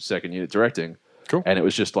doing second unit directing. Cool. And it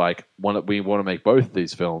was just like, we want to make both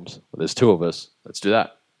these films. There's two of us. Let's do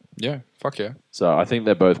that. Yeah. Fuck yeah. So I think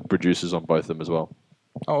they're both producers on both of them as well.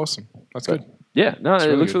 Oh, awesome. That's good. Yeah, no, it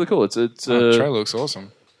really looks good. really cool. It's The trailer looks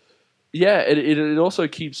awesome. yeah, it also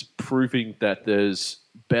keeps proving that there's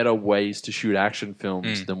better ways to shoot action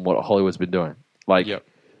films than what Hollywood's been doing. Like, Yep.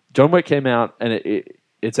 John Wick came out, and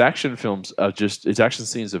its action films are its action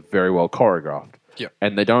scenes are very well choreographed. Yep.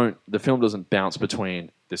 And the film doesn't bounce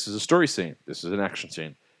between, this is a story scene, this is an action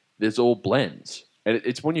scene. There's all blends. And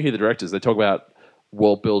it's when you hear the directors, they talk about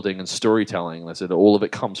world building and storytelling. They said all of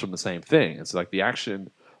it comes from the same thing. It's like the action,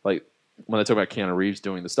 like when they talk about Keanu Reeves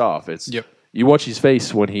doing the stuff, it's Yep. you watch his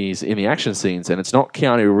face when he's in the action scenes, and it's not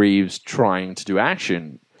Keanu Reeves trying to do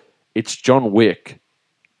action. It's John Wick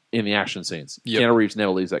in the action scenes. Yep. Keanu Reeves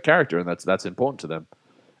never leaves that character, and that's important to them.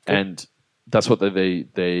 Cool. And that's what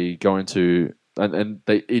they go into, and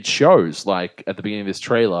it shows, like at the beginning of this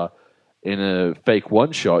trailer, in a fake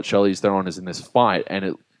one shot, Charlize Theron is in this fight, and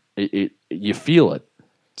it you feel it.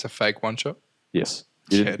 It's a fake one shot. Yes,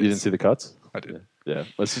 Yeah, you it didn't is. see the cuts. I did. Yeah,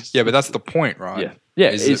 let's just, Yeah, but that's the point, right? yeah.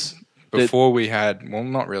 Is It's that before we had, well,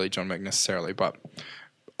 not really John Wick necessarily, but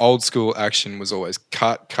old school action was always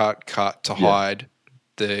cut to hide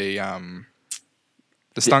the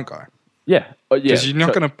stunt guy. yeah, Because you're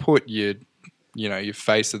not going to put your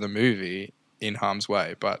face of the movie in harm's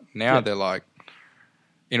way. But now they're like,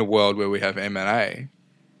 in a world where we have M&A,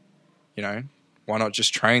 why not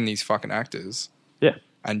just train these fucking actors? Yeah.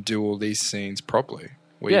 And do all these scenes properly,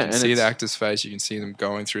 where you Yeah, can and see the it's- actor's face, you can see them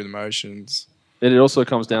going through the motions. And it also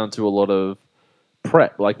comes down to a lot of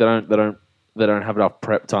prep. Like they don't have enough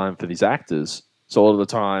prep time for these actors. So a lot of the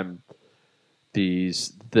time,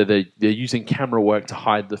 they're using camera work to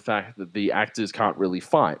hide the fact that the actors can't really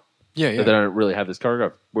fight. Yeah, That they don't really have this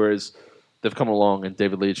choreographed. Whereas they've come along and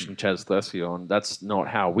David Leitch and Chad Stahelski on, that's not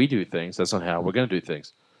how we do things. That's not how we're going to do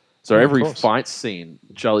things. So Yeah, of every course. fight scene,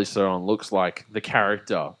 Charlize Theron looks like the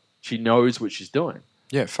character. She knows what she's doing.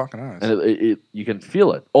 Yeah, fucking nice. And you can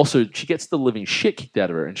feel it. Also, she gets the living shit kicked out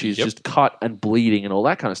of her, and she's Yep. just cut and bleeding and all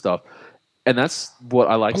that kind of stuff. And that's what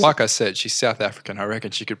I like. But like I said, she's South African. I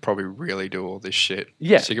reckon she could probably really do all this shit.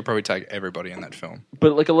 Yeah. She could probably take everybody in that film.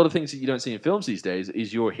 But like a lot of things that you don't see in films these days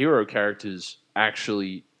is your hero characters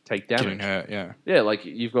actually take damage. Getting hurt, yeah. Yeah, like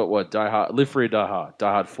you've got what? Die Hard, Live Free or Die Hard,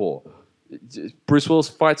 Die Hard 4. Bruce Willis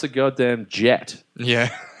fights a goddamn jet Yeah.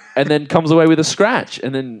 and then comes away with a scratch.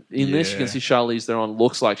 And then in this, you can Yeah. see Charlize Theron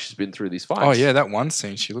looks like she's been through these fights. Oh, yeah, that one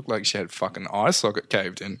scene, she looked like she had fucking eye socket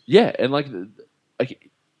caved in. Yeah, and like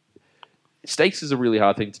stakes is a really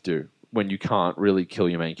hard thing to do when you can't really kill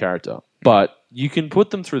your main character. But you can put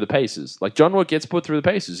them through the paces. Like John Wick gets put through the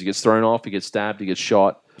paces. He gets thrown off, he gets stabbed, he gets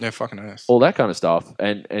shot, Yeah, fucking earth. all that kind of stuff.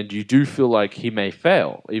 And you do feel like he may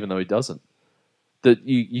fail, even though he doesn't. That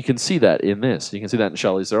you can see that in this. You can see that in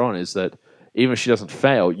Charlize Theron, is that even if she doesn't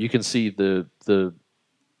fail, you can see the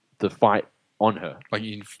fight on her. Like,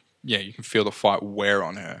 you can feel the fight wear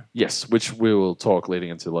on her. Yes, which we will talk leading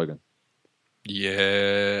into Logan.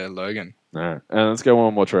 Yeah, Logan. All right, and let's go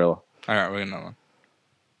one more trailer. All right, we're another one.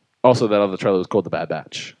 Also, that other trailer was called The Bad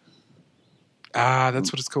Batch. Ah,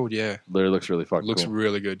 that's what it's called. Yeah, Literally looks really fucking looks cool.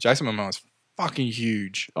 really good. Jason Momoa is fucking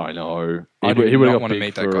huge. I know. I He do would've not got want to big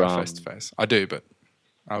meet that for, guy face to face. I do, but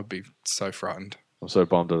I would be so frightened. I'm so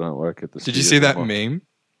bummed I don't work at the Did you studio see that anymore. meme?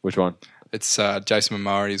 Which one? It's Jason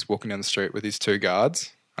Momoa and he's walking down the street with his two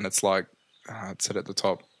guards, and it's like it said at the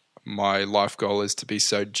top, "My life goal is to be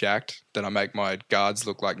so jacked that I make my guards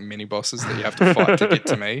look like mini bosses that you have to fight to get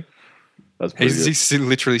to me." That's pretty good. He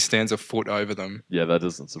literally stands a foot over them. Yeah, that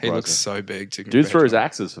doesn't surprise He looks me. so big. Dude throws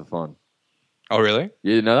axes for fun. Oh, really?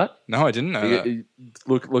 You didn't know that? No, I didn't know that.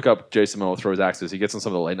 Look up Jason Momoa throws axes. He gets on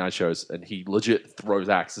some of the late night shows and he legit throws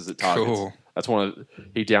axes at targets. Cool. That's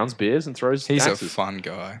he downs beers and throws He's axes. a fun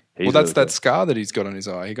guy. He's Well, that's really that cool. scar that he's got on his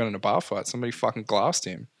eye. He got in a bar fight. Somebody fucking glassed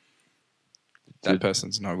him. That Dude.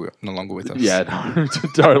 person's no longer with us. Yeah, no,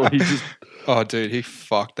 totally. Just, Oh, dude, he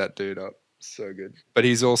fucked that dude up. So good. But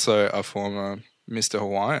he's also a former Mr.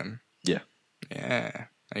 Hawaiian. Yeah. Yeah.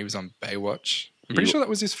 And he was on Baywatch. I'm He- pretty sure that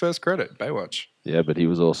was his first credit, Baywatch. yeah, but he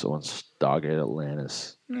was also on Stargate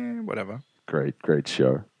Atlantis. Whatever. Great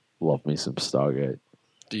show. Love me some Stargate.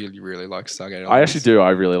 Do you really like Stargate? I actually do. I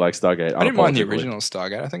really like Stargate. I didn't mind the unapologetically. original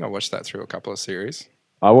Stargate. I think I watched that through a couple of series.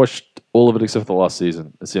 I watched all of it except for the last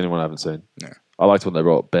season. It's the only one I haven't seen. Yeah. I liked when they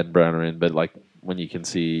brought Ben Browner in, but like when you can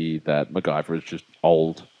see that MacGyver is just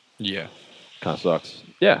old, Yeah. kind of sucks.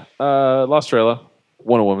 Yeah. Last trailer,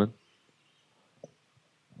 Wonder Woman.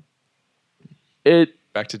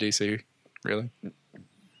 Back to DC. Really?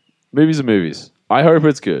 Movies are movies. I hope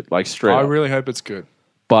it's good, like straight I up. really hope it's good.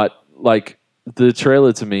 But like the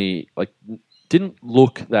trailer to me, like didn't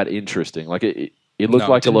look that interesting. Like it looked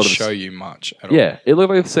like a lot of show you much at all. yeah, it looked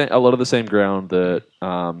like a lot of the same ground that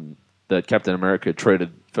that Captain America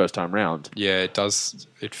treaded first time round. Yeah, it does.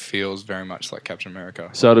 It feels very much like Captain America.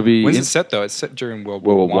 So it'll be When's it set though? It's set during World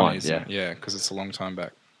World War War One, I, isn't yeah. it? Yeah, because it's a long time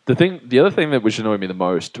back. the other thing that which annoyed me the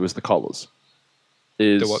most was the colors.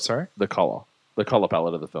 Is The what, sorry? The color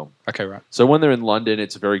palette of the film. Okay, right. So when they're in London,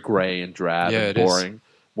 it's very grey and drab Yeah, and it is. boring.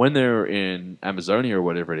 When they're in Amazonia or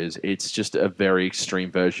whatever it is, it's just a very extreme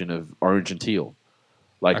version of orange and teal.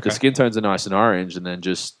 Like the Okay. skin tones are nice and orange, and then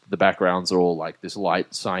just the backgrounds are all like this light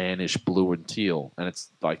cyanish blue and teal, and it's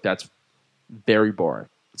like that's very boring.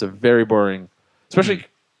 It's a very boring, especially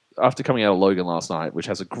after coming out of Logan last night, which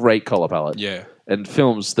has a great color palette. Yeah. And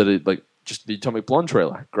films that are like just the Atomic Blonde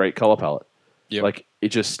trailer, great color palette. Yep. Like it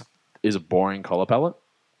just is a boring color palette.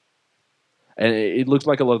 And it looked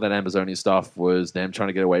like a lot of that Amazonia stuff was them trying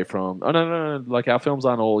to get away from, oh, no, like our films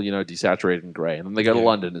aren't all, desaturated and grey. And then they go to Yeah.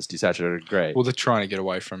 London, it's desaturated and grey. Well, they're trying to get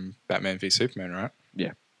away from Batman v Superman, right?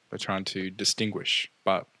 Yeah. They're trying to distinguish,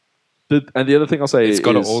 but And the other thing I'll say it's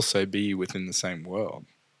got to is also be within the same world,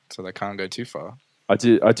 so they can't go too far. I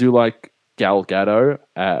do like Gal Gadot,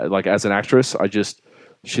 like as an actress.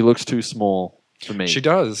 She looks too small for me. She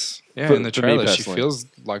does, yeah. For- in the for me trailer, she personally. feels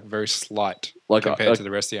like very slight Like, compared to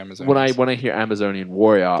the rest of the Amazonians. When I hear Amazonian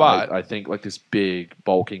warrior, But- I think like this big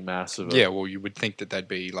bulking mass of yeah, well, you would think that they'd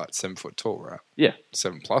be like 7 foot tall, right? yeah.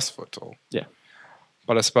 7+ foot tall. Yeah.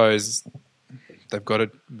 But I suppose they've got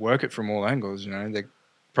to work it from all angles. They're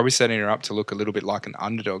probably setting her up to look a little bit like an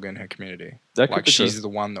underdog in her community. That could Like be she's true. the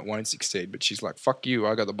one that won't succeed, but she's like, "Fuck you!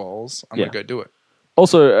 I got the balls. I'm Yeah. gonna go do it."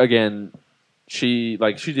 Also, again, she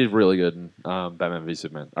did really good in Batman v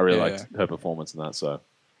Superman. I really Yeah, liked her performance in that. So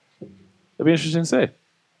it'll be interesting to see.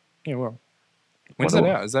 Yeah, well, when's Wonder that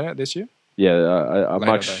Woman. out? Is that out this year? Yeah, I'm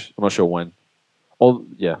Later, not sure when. Oh,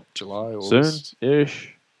 yeah, July, soon August?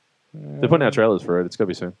 ish. They're putting out trailers for it. It's gonna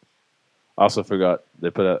be soon. I also forgot they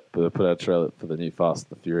put out a trailer for the new Fast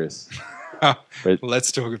and the Furious. Wait,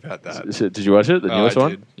 Let's talk about that. did you watch it? The Oh, newest I one,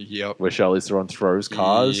 did. Yep. where Charlize Theron throws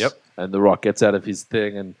cars. Yep. And The Rock gets out of his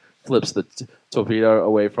thing and flips the torpedo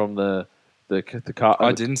away from the car.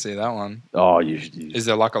 I didn't see that one. Oh, you should. Is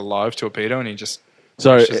there like a live torpedo and he just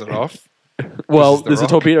So, pushes it off? well, This is The there's a Rock.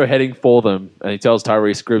 torpedo heading for them, and he tells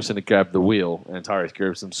Tyrese Gibson to grab the wheel, and Tyrese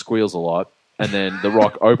Gibson squeals a lot. And then The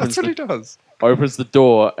Rock opens That's what he does. opens the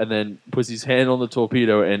door and then puts his hand on the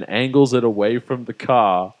torpedo and angles it away from the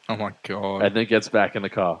car, Oh my god. and then gets back in the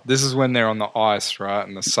car. This is when they're on the ice, right?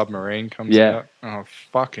 And the submarine comes Yeah. out. Oh,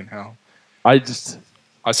 fucking hell. I just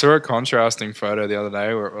I saw a contrasting photo the other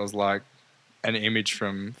day where it was like an image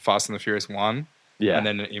from Fast and the Furious 1 yeah and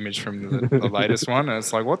then an image from the latest one. And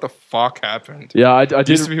it's like, what the fuck happened? yeah I It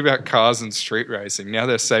used to did be about cars and street racing. Now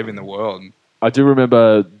they're saving the world. I do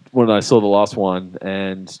remember when I saw the last one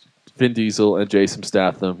and Vin Diesel and Jason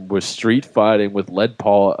Statham were sword fighting with lead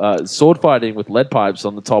pipes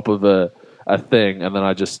on the top of a thing, and then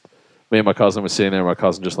me and my cousin were sitting there, and my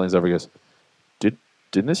cousin just leans over and goes,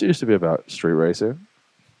 Didn't this used to be about street racing?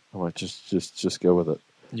 I might just go with it.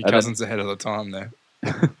 Your And cousin's ahead of the time there.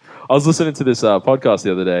 I was listening to this podcast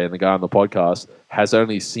the other day, and the guy on the podcast has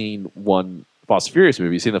only seen one Fast and Furious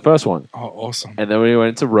movie. He's seen the first one. Oh, awesome. And then when we went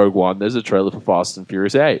into Rogue One, there's a trailer for Fast and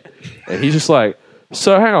Furious 8. And he's just like,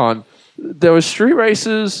 so hang on, there was street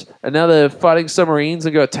races, and now they're fighting submarines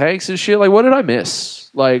and got tanks and shit? Like, what did I miss?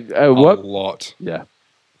 Like, what? A lot. Yeah.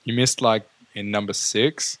 You missed like in number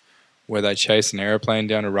 6 where they chase an airplane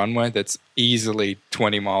down a runway that's easily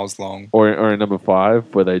 20 miles long. Or in number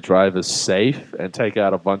 5, where they drive a safe and take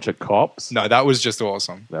out a bunch of cops. No, that was just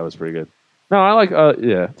awesome. That was pretty good. No, I like,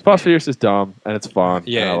 yeah. Fast and Furious is dumb, and it's fun.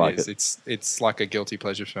 Yeah, and I like it is. it. It's like a guilty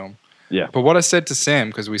pleasure film. Yeah. But what I said to Sam,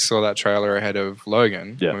 because we saw that trailer ahead of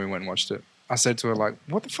Logan Yeah. when we went and watched it, I said to her, like,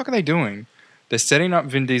 what the fuck are they doing? They're setting up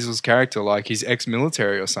Vin Diesel's character like he's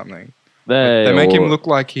ex-military or something. They make him look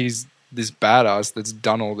like he's this badass that's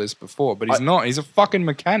done all this before, but he's not. He's a fucking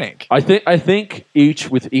mechanic. I think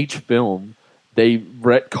with each film, they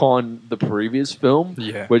retcon the previous film.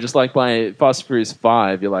 Yeah. Where just like by Fast and Furious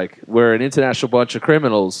 5, you're like, we're an international bunch of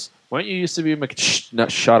criminals. Weren't you used to be a mechanic? No,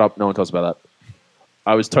 shut up. No one talks about that.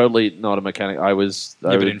 I was totally not a mechanic.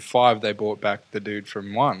 But in 5, they brought back the dude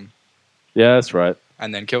from 1 Yeah, that's right.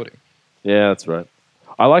 and then killed him. Yeah, that's right.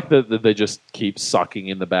 I like that they just keep sucking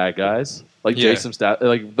in the bad guys. Like Yeah. Jason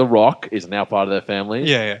like The Rock is now part of their family.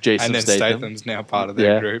 Yeah. Jason and then Statham. Statham's now part of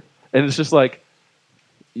their Yeah. group. And it's just like,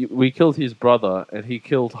 we killed his brother, and he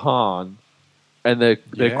killed Han, and they're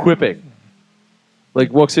Yeah. quipping.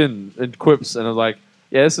 Like, walks in and quips, and I'm like,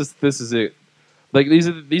 yeah, this is it. Like, these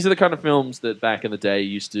are the kind of films that back in the day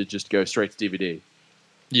used to just go straight to DVD.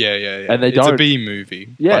 Yeah. And they it's a don't- B movie.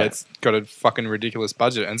 Yeah. But it's got a fucking ridiculous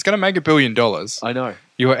budget. And it's going to make $1 billion. I know.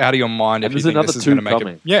 You're out of your mind And if you there's think another this is 2 going to make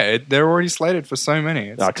coming. it. Yeah, they're already slated for so many.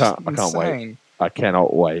 It's I can't wait. insane. I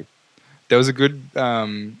cannot wait. There was a good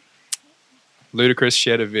Ludacris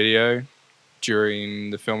shared a video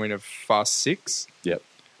during the filming of Fast 6. Yep.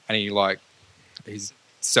 And he's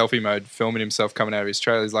selfie mode filming himself coming out of his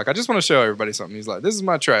trailer. He's like, I just want to show everybody something. He's like, this is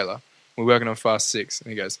my trailer. We're working on Fast 6.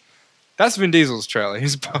 And he goes, that's Vin Diesel's trailer.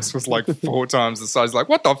 His bus was like 4 times the size. He's like,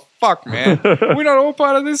 what the fuck, man? We're not all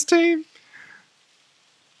part of this team.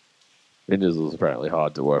 Vin Diesel's apparently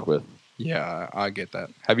hard to work with. Yeah, I get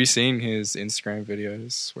that. Have you seen his Instagram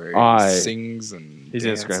videos where he sings and His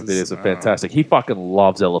dances? Instagram videos are fantastic. He fucking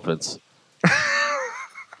loves elephants.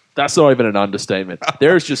 That's not even an understatement.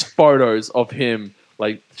 There's just photos of him,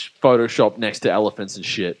 like, photoshopped next to elephants and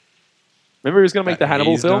shit. Remember he was going to make the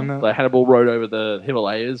Hannibal He's done film? that? Like, Hannibal rode over the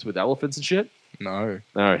Himalayas with elephants and shit? No,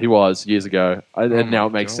 No, he was years ago. And now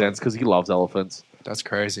my it makes God. sense because he loves elephants. that's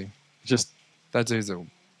crazy. Just, That dude's a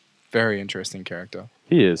very interesting character.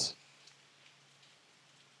 he is.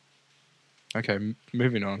 Okay,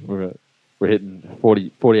 moving on. We're hitting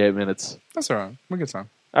 48 minutes. That's all right. We get time.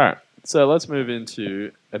 All right. So let's move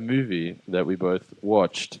into a movie that we both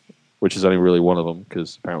watched, which is only really one of them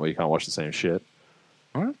because apparently you can't watch the same shit.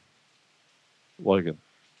 What? Logan.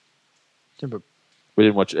 Yeah, but We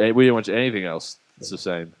didn't watch anything else. It's the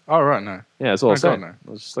same. oh right, no, Yeah, that's all I'm Oh, God, saying.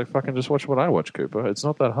 no. It's just like fucking just watch what I watch, Cooper. It's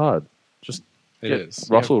not that hard. Just it Get is.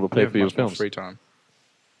 Russell You to pay have for your much more films. free time.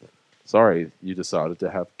 sorry you decided to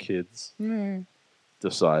have kids. Nah,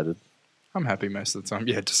 Decided. I'm happy most of the time.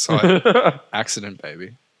 Yeah, decide. Accident,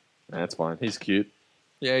 baby. That's fine. He's cute.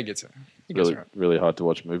 Yeah, he gets it. He gets Really, it right. really hard to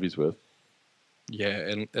watch movies with.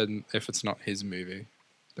 Yeah, and if it's not his movie,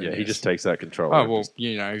 then Yeah, he yes. just takes that control. Oh and well, just-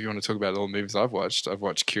 you know, if you want to talk about all the movies I've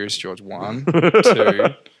watched Curious George 1, 2,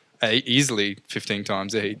 easily 15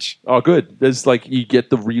 times each. Oh, good. There's like you get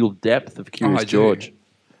the real depth of Curious I do. George.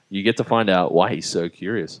 You get to find out why he's so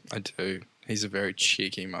curious. I do. He's a very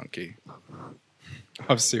cheeky monkey.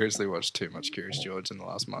 I've seriously watched too much Curious George in the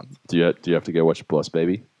last month. Do you have to go watch Boss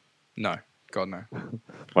Baby? No, God no,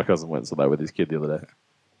 My cousin went and saw that with his kid the other day.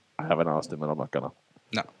 I haven't asked him, and I'm not gonna.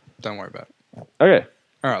 no. Don't worry about it. Okay.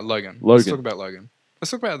 All right, Logan. Let's Logan. talk about Logan.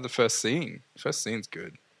 Let's talk about the first scene. First scene's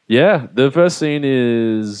good. Yeah, the first scene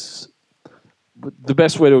is the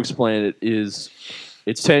best way to explain it is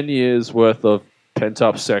it's 10 years worth of pent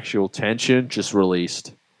up sexual tension just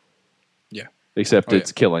released. Yeah. Except Oh,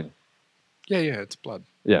 it's killing. Yeah, it's blood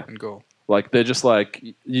Yeah. and gore. Like they're just like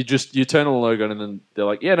you turn on the logo and then they're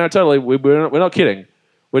like, yeah, no, totally, we're not kidding.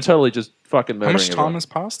 We're totally just fucking How murdering much time everyone. has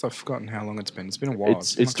passed? I've forgotten how long it's been. It's been a while.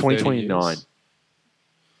 It's been like 30 2029. years.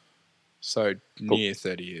 So near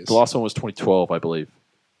 30 years. The last one was 2012, I believe.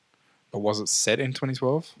 But was it set in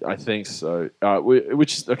 2012? I think so.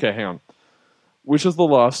 Which is okay? Hang on. Which is the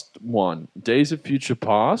last one? Days of Future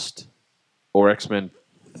Past or X-Men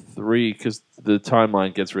 3? Because the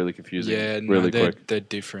timeline gets really confusing. Yeah, no, really they're, quick. they're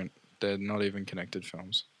different. They're not even connected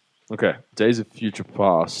films. Okay, Days of Future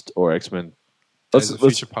Past or X-Men. Days of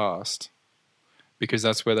Future Past, because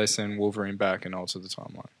that's where they send Wolverine back and alter the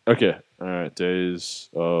timeline. Okay, all right. Days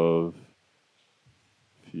of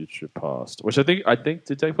Future Past, which I think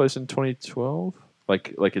did take place in 2012,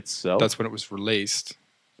 like itself. That's when it was released,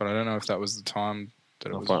 but I don't know if that was the time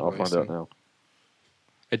that it was I'll released. find out now.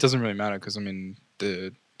 It doesn't really matter because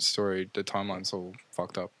the story, the timeline's all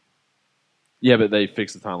fucked up. Yeah, but they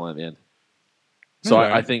fixed the timeline at the end. So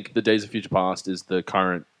Okay. I think the Days of Future Past is the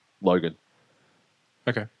current Logan.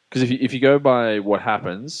 Okay. Because if you go by what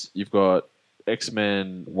happens, you've got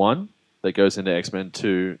X-Men 1 that goes into X-Men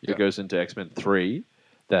 2 that Yeah. goes into X-Men 3.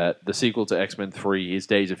 That the sequel to X-Men 3 is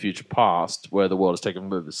Days of Future Past, where the world is taken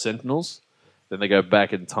over by Sentinels. Then they go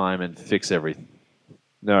back in time and fix everything.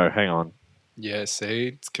 No, hang on. Yeah, see,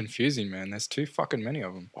 it's confusing, man. There's too fucking many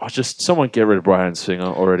of them. Oh, just someone get rid of Bryan Singer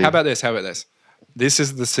already. How about this? This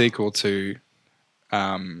is the sequel to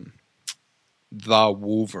The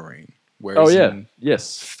Wolverine, where Oh he's yeah, in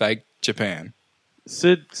yes. fake Japan.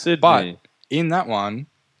 Sydney. But in that one,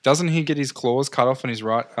 doesn't he get his claws cut off on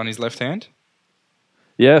his left hand?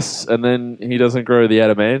 Yes, and then he doesn't grow the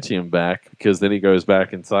adamantium back because then he goes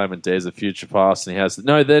back in time and Days of Future Past, and he has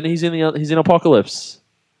no. Then he's in Apocalypse,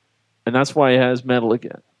 and that's why he has metal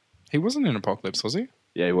again. He wasn't in Apocalypse, was he?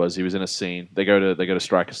 Yeah, he was. He was in a scene. They go to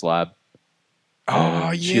Stryker's lab.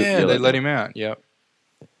 Oh yeah, they like let that. him out. Yep.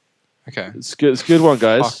 Okay. It's good. It's a good one,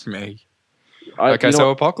 guys. Fuck me. I, Okay, you know so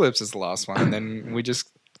what? Apocalypse is the last one, and then we just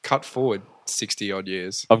cut forward 60 odd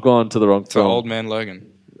years I've gone to the wrong to film. Old Man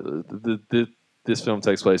Logan. This film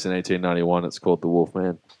takes place in 1891. It's called The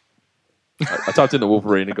Wolfman. I typed in the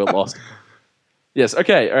Wolverine and got lost. Yes.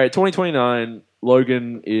 Okay. All right. 2029.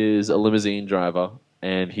 Logan is a limousine driver,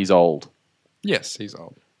 and he's old. Yes, he's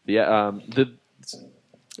old. The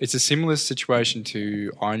It's a similar situation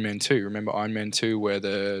to Iron Man 2. Remember Iron Man 2 where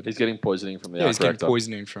he's getting poisoning from the he's art getting director.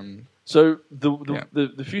 poisoning from... So Yeah.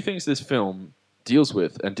 the few things this film deals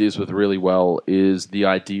with really well is the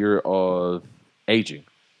idea of aging,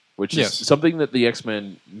 which Yes. is something that the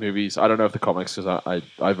X-Men movies, I don't know if the comics, because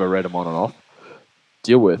I've read them on and off,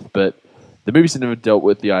 deal with, but the movies have never dealt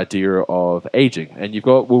with the idea of aging. And you've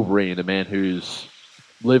got Wolverine, a man who's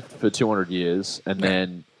lived for 200 years, and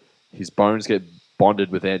then his bones get bonded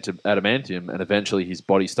with adamantium, and eventually his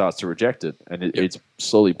body starts to reject it, and it's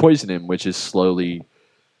slowly poisoning him, which is slowly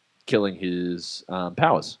killing his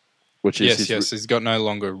powers. Which is He's got no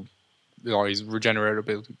longer... his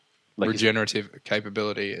regenerative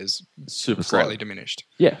capability is super slow. greatly diminished.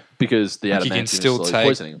 Yeah, because the Like adamantium he can is still slowly take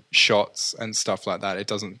poisoning him. shots and stuff like that. It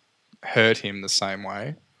doesn't hurt him the same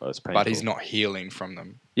way, Oh, it's but he's painful. not healing from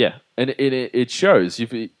them. Yeah, and it shows.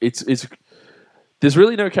 It's there's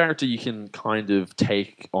really no character you can kind of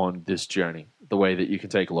take on this journey the way that you can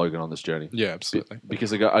take Logan on this journey. Yeah, absolutely.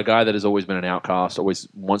 Because a guy that has always been an outcast, always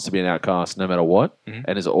wants to be an outcast no matter what,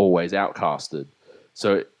 and is always outcasted.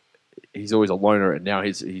 So he's always a loner, and now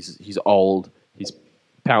he's old. His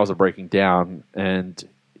powers are breaking down, and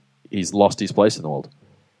he's lost his place in the world.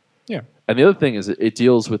 Yeah. And the other thing is it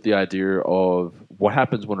deals with the idea of what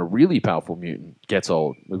happens when a really powerful mutant gets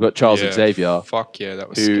old. We've got Charles Xavier, Fuck yeah, that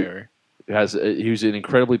was who- scary. who's an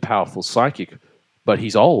incredibly powerful psychic, but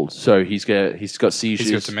he's old, so he's got seizures.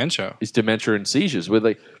 He's got dementia. It's dementia and seizures. With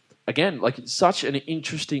it's such an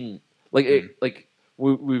interesting we've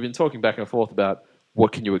been talking back and forth about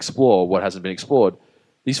what can you explore, what hasn't been explored.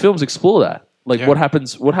 These films explore that. Yeah. What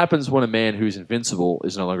happens when a man who's invincible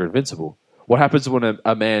is no longer invincible? What happens when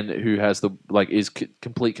a man who has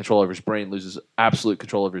complete control over his brain loses absolute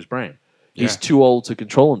control over his brain? He's Yeah. too old to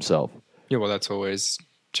control himself. Yeah, well, that's always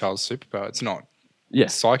Charles' superpower. It's not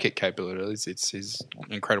Yes. psychic capabilities, it's his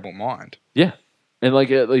incredible mind. Yeah, and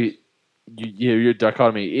your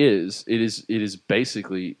dichotomy is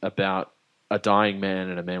basically about a dying man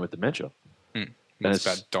and a man with dementia. And And it's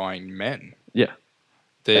about dying men. Yeah,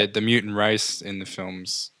 The mutant race in the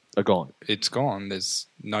films, are gone. it's gone. There's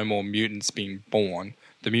no more mutants being born.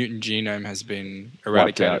 The mutant genome has been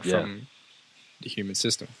eradicated out, yeah. from the human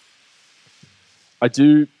system. I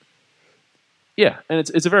do. Yeah, and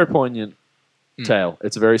it's a very poignant tale.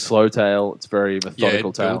 It's a very slow tale. It's a very Yeah,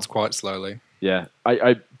 methodical it tale. builds quite slowly. Yeah,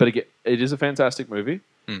 but again, it is a fantastic movie,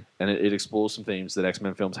 and it explores some themes that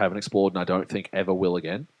X-Men films haven't explored, and I don't think ever will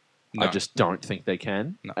again. I No. just don't think they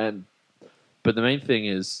can. No. But the main thing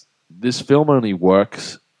is, this film only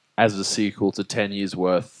works as a sequel to 10 years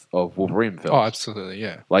worth of Wolverine films. Oh, absolutely,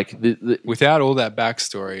 yeah. Without all that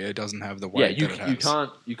backstory, it doesn't have the weight that it has.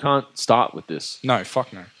 you can't start with this, No,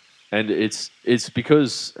 fuck no. and it's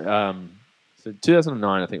because so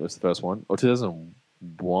 2009 I think was the first one, or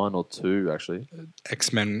 2001 or two actually.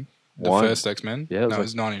 X-Men The One. first X-Men? Yeah, it was no, like- it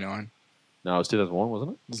was 99. No, it was 2001,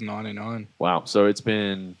 wasn't it? It was 99. Wow. So it's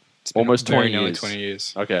been It's been almost very 20 nearly years. 20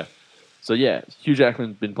 years. Okay. So yeah, Hugh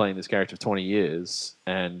Jackman's been playing this character for 20 years,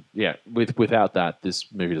 and yeah, without that,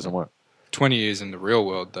 this movie doesn't work. 20 years in the real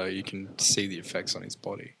world, though, you can see the effects on his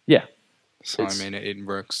body. Yeah. So, It's- I mean, it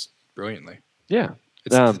works brilliantly. Yeah.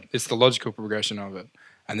 It's the logical progression of it.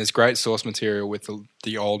 And there's great source material with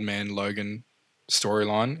the old man Logan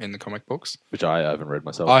storyline in the comic books. Which I haven't read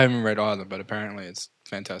myself. I haven't read either, but apparently it's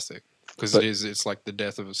fantastic. Because But- it's like the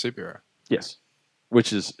death of a superhero. Yes,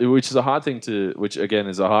 which is a hard thing to, which again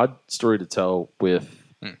is a hard story to tell with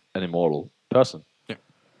an immortal person. Yeah.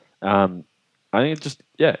 I think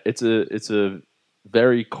it's a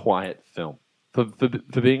very quiet film for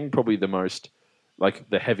being probably the most like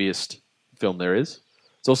the heaviest film there is.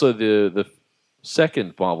 It's also the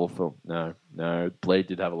second Marvel film. No, Blade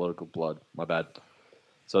did have a lot of good blood. My bad.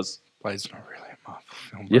 So it's Blade's not really a Marvel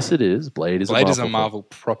film. yes, bro. it is. Blade is Blade a Marvel is a film. Marvel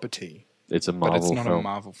property. It's a Marvel But it's not film. a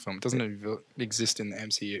Marvel film. It doesn't exist in the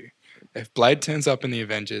MCU. If Blade turns up in the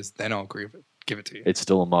Avengers, then I'll give it to you. It's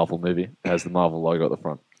still a Marvel movie. It has the Marvel logo at the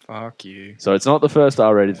front. Fuck you. So it's not the first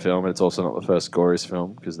R-rated film, and it's also not the first goriest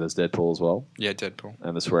film because there's Deadpool as well, Yeah, Deadpool.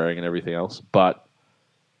 and the swearing and everything else. But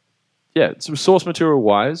yeah, so source material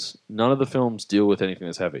wise, none of the films deal with anything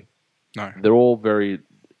that's heavy. No. They're all very.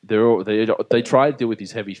 They try to deal with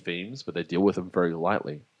these heavy themes, but they deal with them very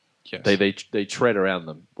lightly. Yes. They tread around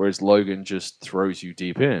them, whereas Logan just throws you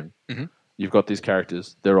deep in. Mhm. You've got these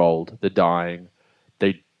characters. They're old. They're dying.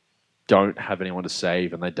 They don't have anyone to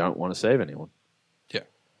save, and they don't want to save anyone. Yeah.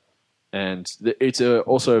 And it's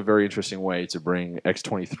also a very interesting way to bring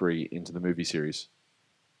X-23 into the movie series.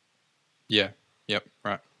 Yeah. Yep.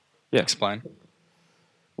 Right. Yeah. Explain.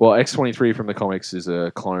 Well, X-23 from the comics is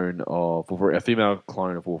a clone of Wolverine, a female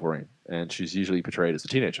clone of Wolverine, and she's usually portrayed as a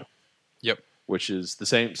teenager. Yep. Which is the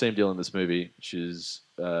same deal in this movie. She's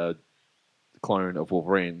a clone of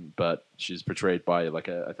Wolverine, but she's portrayed by like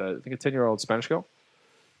I think a 10-year-old Spanish girl.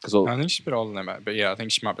 I think she's a bit older than that, but yeah, I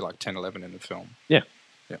think she might be like 10, 11 in the film.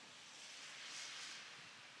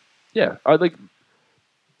 Yeah, I like.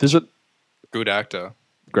 There's a Good actor.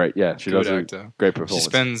 great, yeah, she Good does a actor. great She performance.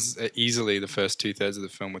 spends easily the first 2/3 of the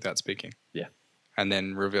film without speaking. Yeah. And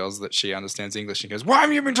then reveals that she understands English and goes, "Why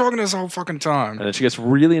have you been talking this whole fucking time?" And then she gets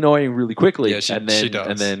really annoying really quickly. Yeah, she does.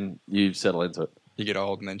 And then you settle into it. You get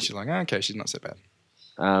old, and then she's like, "Okay, she's not so bad."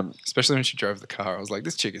 Um, Especially when she drove the car, I was like,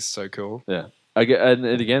 "This chick is so cool." yeah. And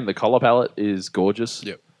again, the color palette is gorgeous.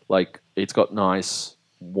 Yep. Like, it's got nice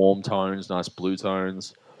warm tones, nice blue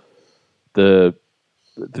tones. The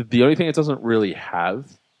only thing it doesn't really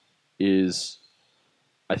have is,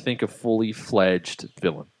 I think, a fully fledged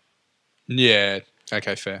villain. Yeah.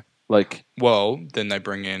 Okay, fair. Like, Well, then they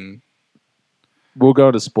bring in. we'll go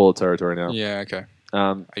into spoiler territory now. Yeah. Okay.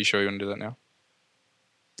 Are you sure you want to do that now?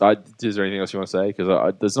 Is there anything else you want to say?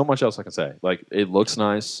 Because there's not much else I can say. Like, it looks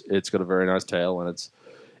nice. It's got a very nice tail, and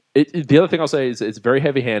the other thing I'll say is it's very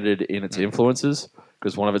heavy-handed in its influences,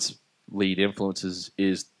 because one of its lead influences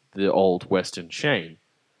is the old Western Shane.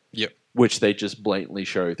 Yep. Which they just blatantly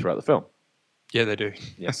show throughout the film. Yeah, they do.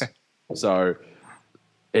 Yes. So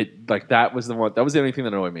that was the one. That was the only thing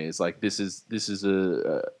that annoyed me. Is like this is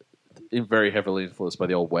very heavily influenced by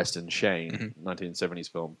the old Western Shane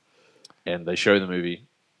 1970s film, and they show the movie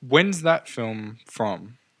When's that film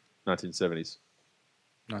from? 1970s.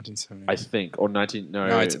 1970. I think, or 19. No,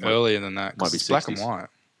 No, it's it might- earlier than that. 'Cause might be it's black and 60s. white.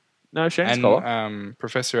 No, Shane's And color.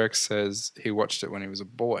 Professor X says he watched it when he was a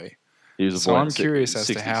boy. He was a So boy in I'm the curious as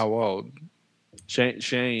 60s. to how old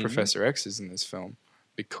Shane Professor X is in this film,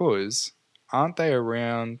 because aren't they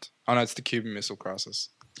around? Oh no, it's the Cuban Missile Crisis.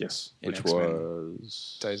 Yes, in which X-Men.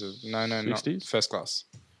 was Days of not 60s? First Class.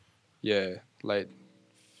 Yeah, late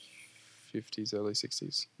 50s, early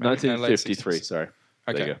 60s. 1953. Sorry.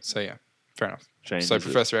 There you Okay, go. so yeah, fair enough. Shane So is a-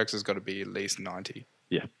 Professor X has got to be at least 90.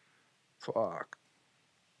 Yeah. Fuck.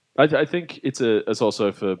 I think it's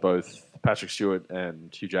also for both Patrick Stewart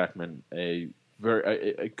and Hugh Jackman a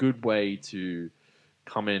good way to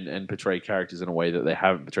come in and portray characters in a way that they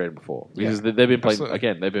haven't portrayed them before, because they've been playing absolutely.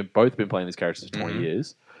 again. They've both been playing these characters for 20 Mhm.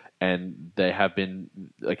 years, and they have been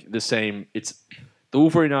like the same. It's the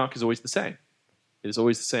Wolverine arc is always the same. It is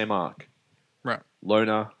always the same arc. Right.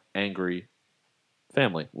 Loner, angry,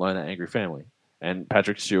 family. Loner, angry, family. And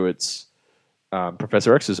Patrick Stewart's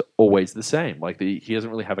Professor X is always the same. Like he doesn't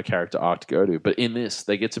really have a character arc to go to. But in this,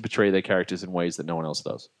 they get to portray their characters in ways that no one else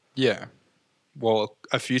does. Yeah. Well,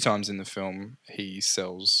 a few times in the film, he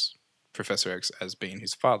sells Professor X as being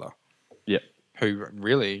his father. Yeah. Who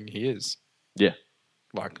really he is. Yeah.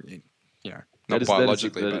 Like, you know, That not is-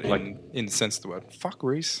 biologically, that is- but like- in the sense of the word. Fuck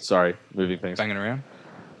Reese. Sorry, moving things. Banging around.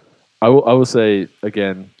 I will say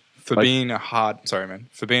again, For like- being a hard, sorry man,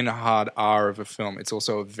 for being a hard R of a film, it's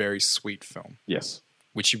also a very sweet film, yes,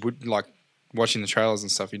 which you would like watching the trailers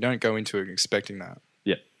and stuff. You don't go into it expecting that,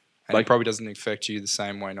 yeah, and Like- it probably doesn't affect you the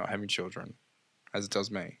same way not having children as it does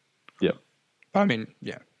me. yeah. But I mean,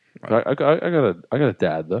 yeah, I got a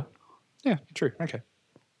dad though. yeah, true, okay,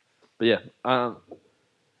 But yeah,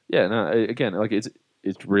 yeah. No, again, like it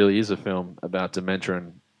really is a film about dementia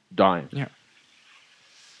and dying. yeah,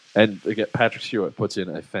 And again, Patrick Stewart puts in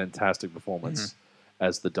a fantastic performance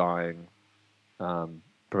as the dying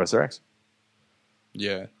Professor X.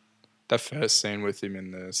 yeah. That first scene with him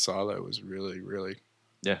in the silo was really, really,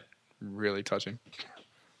 Yeah, really touching.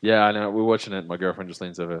 yeah. I know. We're watching it. My girlfriend just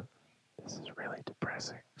leans over. This is really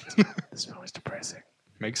depressing. This film is depressing.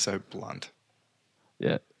 Meg's so blunt.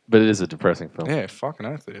 Yeah, but it is a depressing film. Yeah, fucking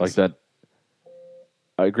oath it is. Like that.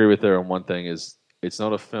 I agree with her on one thing: is it's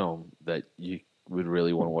not a film that you would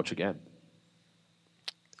really want to watch again.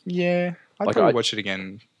 Yeah, I'd Like, probably I- watch it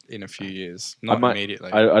again in a few years, I not might-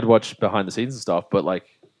 immediately. I'd watch behind the scenes and stuff, but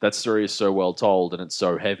like that story is so well told and it's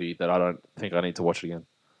so heavy that I don't think I need to watch it again.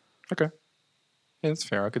 Okay. Yeah, that's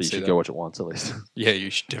fair. I could But you see should that. go watch it once at least. Yeah, you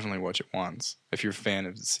should definitely watch it once if you're a fan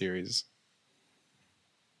of the series.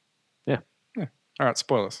 Yeah. Yeah. All right,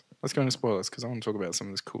 spoilers. Let's go into spoilers because I want to talk about some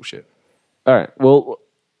of this cool shit. All right. Well,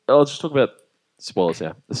 I'll just talk about spoilers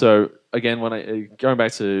here. So again, when going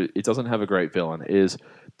back to it doesn't have a great villain.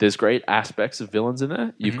 There's great aspects of villains in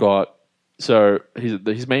there. You've got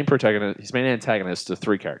his main protagonist, his main antagonist are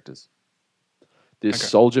three characters. This Okay.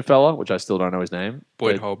 soldier fella, which I still don't know his name.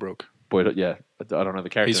 Boyd but- Holbrook. Boyd, yeah, I don't know the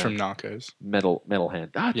character. He's from name. Narcos. Metal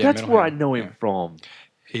Hand. Ah, Yeah, that's Metal where Hand, I know him yeah. from.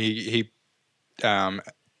 He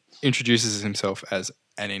introduces himself as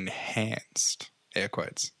an enhanced air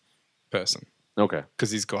quotes person Okay,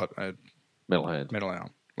 because he's got a Metal Hand. metal arm,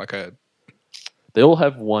 like a They all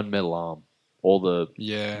have one metal arm. All the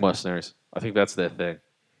yeah. mercenaries. I think that's their thing.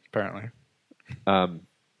 Apparently, And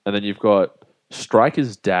then you've got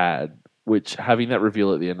Stryker's dad, which having that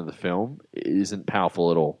reveal at the end of the film isn't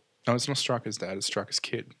powerful at all. no, it's not Stryker's dad. It's Stryker's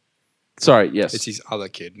kid. Sorry, yes. It's his other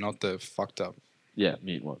kid, not the fucked up. Yeah,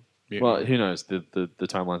 mutant one. mutant Well, one. who knows? The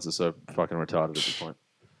timelines are so fucking retarded at this point.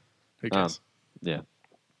 Who cares? Yeah.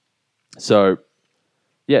 So,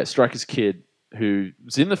 yeah, Stryker's kid, who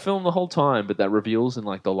was in the film the whole time, but that reveals in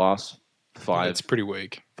like the last It's pretty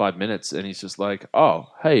weak. 5 minutes, and he's just like, "Oh,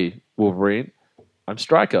 hey, Wolverine, I'm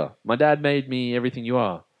Stryker. My dad made me everything you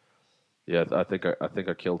are." Yeah, I think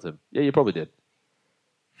I killed him. Yeah, you probably did.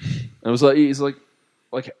 And it was like he's like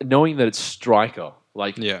knowing that it's Stryker,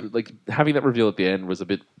 like Yeah. like having that reveal at the end was a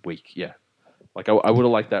bit weak. Yeah, like I would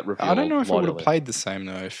have liked that reveal. I don't know if a it lot would have earlier. played the same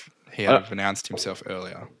though if he had have announced himself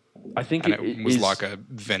earlier, I think and it was is- like a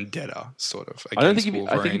vendetta sort of I don't against think if he- I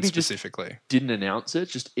think Wolverine if he just- specifically. didn't announce it.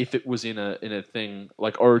 Just if it was in a thing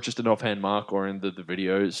like or just an offhand mark or in the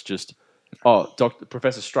videos, just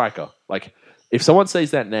Professor Stryker. Like if someone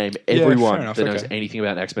says that name, fair everyone enough, that knows okay. anything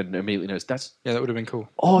about X-Men immediately knows that's Yeah, that would have been cool.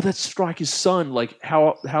 that's Stryker's son. Like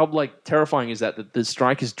how like terrifying is that the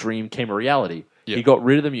Stryker's dream came a reality. Yeah. He got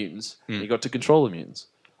rid of the mutants. He got to control the mutants.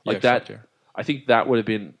 Like Yeah, that. fuck yeah. I think that would have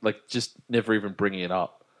been like just never even bringing it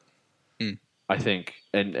up. I think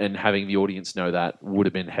and having the audience know that would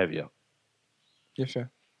have been heavier. Yeah, fair.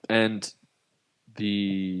 And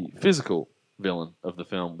the physical villain of the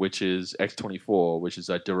film, which is X-24, which is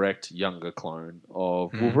a direct younger clone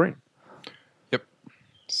of Wolverine. Yep.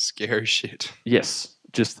 Scary shit. Yes,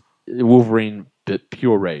 just Wolverine, but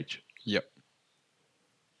pure rage. Yep.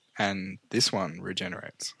 And this one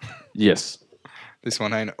regenerates. Yes. This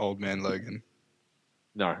one ain't old man Logan.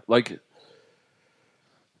 No, like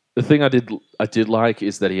the thing I did like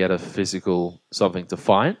is that he had a physical something to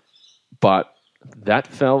fight, but that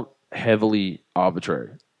felt heavily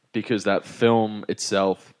arbitrary because that film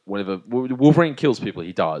itself, whenever Wolverine kills people,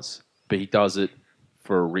 he does, but he does it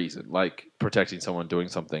for a reason, like protecting someone, doing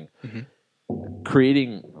something,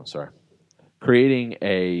 creating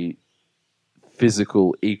a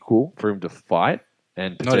physical equal for him to fight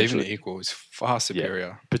and Not even potentially equal. It's far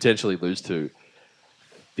superior. potentially lose to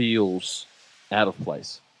feels out of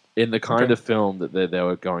place in the kind Okay. of film that they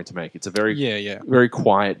were going to make. It's a very Yeah. very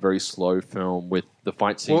quiet, very slow film with the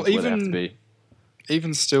fight scenes Well, where they have to even- be.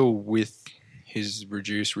 Even still with his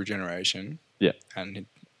reduced regeneration Yeah. and,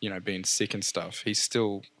 being sick and stuff, he's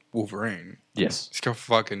still Wolverine. Yes. He's got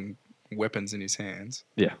fucking weapons in his hands.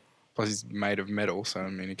 Yeah. Plus, he's made of metal, so,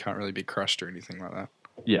 he can't really be crushed or anything like that.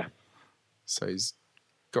 Yeah. So he's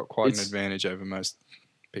got quite an It's- advantage over most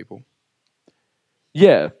people.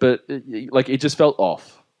 Yeah, but it just felt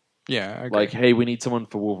off. Yeah, okay. Like, hey, we need someone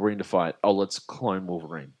for Wolverine to fight. Oh, let's clone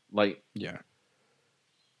Wolverine. Like, yeah.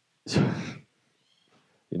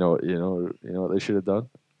 You know what they should have done.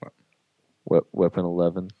 What? Weapon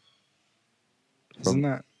 11. Isn't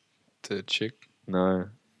that the chick? No,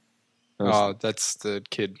 no, Oh, that's the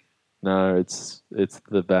kid. no, it's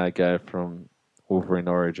the bad guy from Wolverine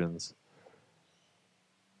Origins,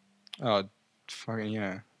 Oh, fucking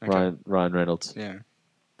yeah. Okay. Ryan Reynolds. Yeah.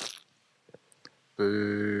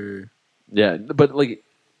 Boo. Yeah, but like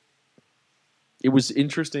it was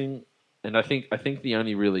interesting, and I think the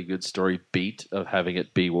only really good story beat of having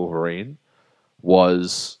it be Wolverine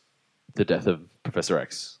was the death of Professor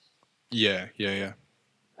X. Yeah. That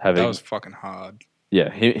Having was fucking hard.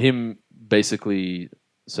 him basically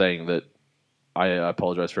saying that I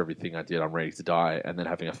apologize for everything I did. I'm ready to die, and then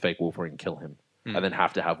having a fake Wolverine kill him, and then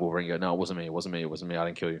have to have Wolverine go, "No, it wasn't me. It wasn't me. It wasn't me. I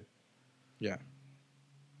didn't kill you." Yeah.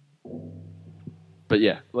 But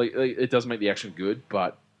yeah, like it does make the action good,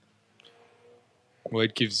 but Well,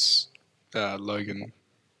 it gives Logan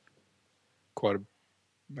quite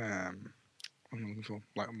I'm looking for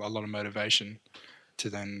like a lot of motivation to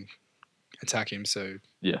then attack him so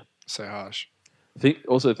yeah. harsh. Think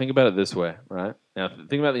about it this way, right? Now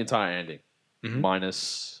think about the entire ending, Mhm.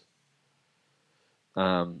 minus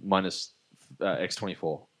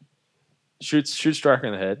X-24. Shoots Stryker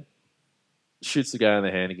in the head, shoots the guy in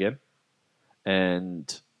the hand again,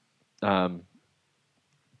 and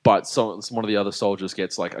but one of the other soldiers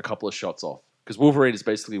gets like a couple of shots off because Wolverine is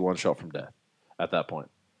basically one shot from death at that point.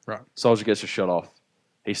 Right. Soldier gets a shot off,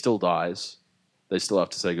 he still dies. They still have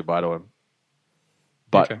to say goodbye to him.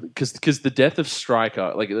 But because the death of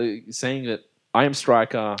Stryker, like saying that I am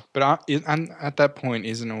Stryker. But and at that point,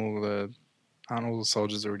 aren't all the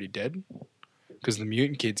soldiers already dead? Because the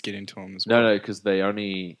mutant kids get into him as well. No, because they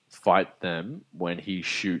only fight them when he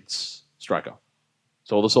shoots Stryker.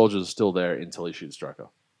 So all the soldiers are still there until he shoots Stryker.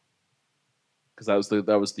 Because that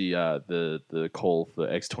was the call for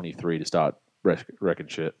X-23 to start wrecking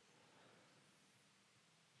shit.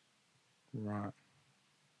 Right.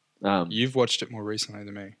 Um, You've watched it more recently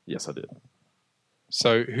than me. yes, I did.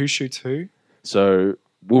 So who shoots who? So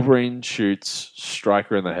Wolverine shoots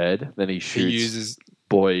Stryker in the head, then he He shoots uses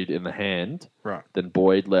Boyd in the hand. right. Then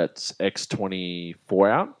Boyd lets X-24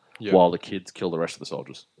 out Yeah. while the kids kill the rest of the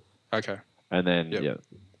soldiers. Okay. And then Yep.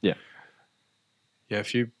 yeah. Yeah, a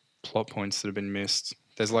few plot points that have been missed.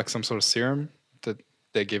 There's like some sort of serum that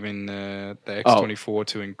they're giving the X-24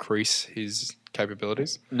 to increase his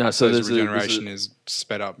capabilities. No, So so his regeneration is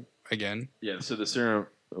sped up again. Yeah, so the serum.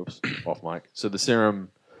 Oops, off mic. So the serum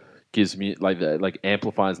gives me like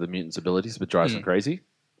amplifies the mutant's abilities, but drives them crazy.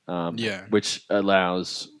 Yeah. Which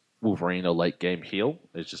allows Wolverine a late game heal.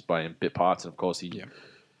 It's just by bit parts, and of course he. Yeah.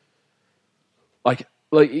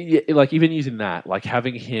 Like even using that, like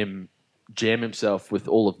having him jam himself with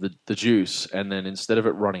all of the juice, and then instead of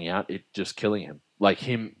it running out, it just killing him. Like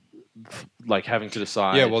him, like having to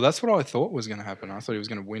decide. Yeah, well, that's what I thought was going to happen. I thought he was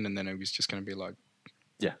going to win, and then it was just going to be like,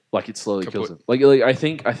 yeah, like it slowly Kaput. kills him. Like I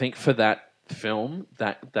think for that film,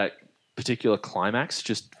 that particular climax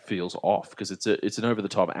just feels off because it's an over the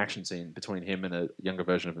top action scene between him and a younger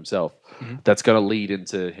version of himself. That's going to lead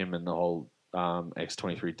into him and the whole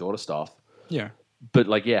X-23 daughter stuff. yeah, But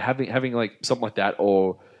like yeah, having like something like that,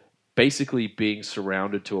 or basically being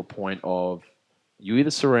surrounded to a point of you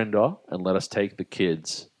either surrender and let us take the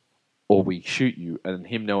kids, or we shoot you, and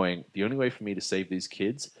him knowing the only way for me to save these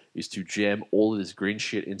kids is to jam all of this green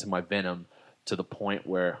shit into my venom to the point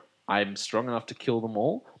where I'm strong enough to kill them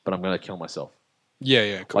all, but I'm going to kill myself.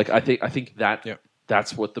 yeah. Cool. Like I think that Yep.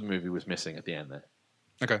 that's what the movie was missing at the end there.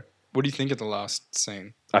 Okay. What do you think of the last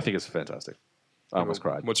scene? I think it's fantastic. I almost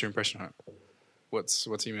cried. What's your impression of it?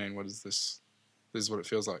 What's he mean? What is this? This is what it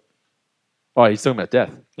feels like. Oh, he's talking about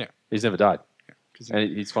death. Yeah. He's never died, 'Cause and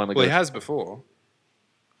he's finally. well, he has before.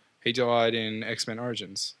 He died in X-Men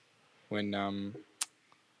Origins when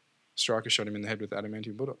Stryker shot him in the head with the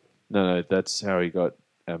adamantium bullet. No, that's how he got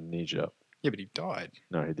amnesia. Yeah, but he died.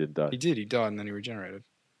 No, he didn't die. He did. He died, and then he regenerated.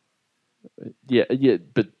 Yeah,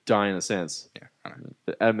 but die in a sense. Yeah, I know.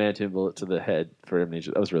 The adamantium bullet to the head for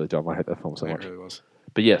amnesia. That was really dumb. I hate that film so Yeah, much. it really was.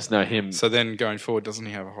 But yes, no, him. So then, going forward, doesn't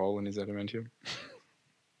he have a hole in his adamantium?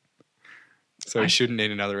 So he shouldn't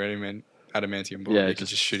need another adamantium bullet. Yeah, He can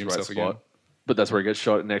just shoot himself again. But that's where he gets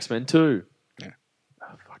shot in X-Men 2. Yeah.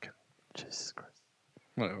 Oh, fucking Jesus Christ.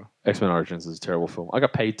 Whatever. X-Men Origins is a terrible film. I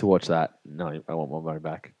got paid to watch that. No, I want my money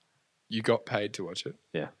back. You got paid to watch it?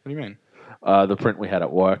 Yeah. What do you mean? The print we had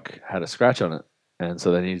at work had a scratch on it. And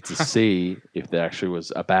so they needed to see if there actually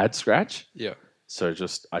was a bad scratch. Yeah. So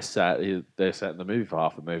they sat in the movie for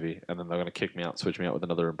half the movie, and then they're going to kick me out, switch me out with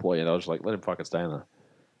another employee. And I was just like, let him fucking stay in there.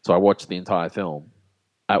 So I watched the entire film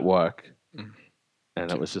at work, and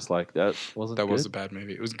and it Yeah. was just like that wasn't. That good. was a bad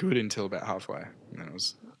movie. It was good until about halfway, and then it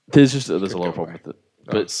was. There's a Could lot go of problem away. with it,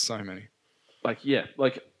 But but so many.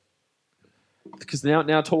 because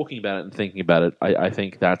now talking about it and thinking about it, I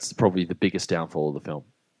think that's probably the biggest downfall of the film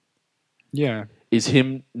Yeah. is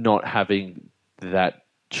him not having that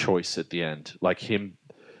choice at the end, like him,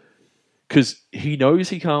 because he knows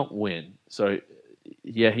he can't win. So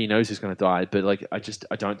yeah, he knows he's going to die, but like I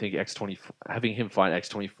don't think X-20 having him fight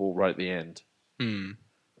X-24 right at the end. Hmm.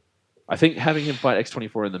 I think having him fight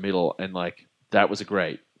X-24 in the middle and like that was a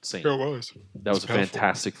great scene. It was. That was a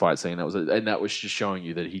fantastic fight scene. And that was just showing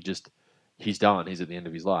you that he's done. He's at the end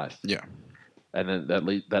of his life. Yeah. And then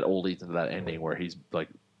that all leads into that ending where he's like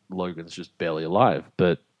Logan's just barely alive.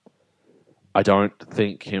 But I don't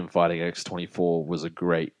think him fighting X-24 was a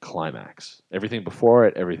great climax. Everything before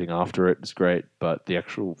it, everything after it is great, but the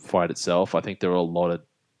actual fight itself, I think there were a lot of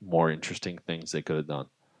more interesting things they could have done.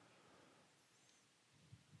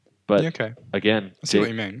 But Yeah, okay. again, I see what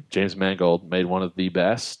you mean. James Mangold made one of the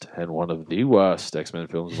best and one of the worst X-Men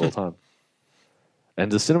films of all time.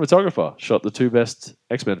 And the cinematographer shot the two best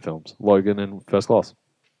X-Men films, Logan and First Class.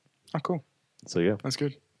 Oh, cool. So yeah, That's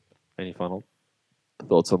good. any final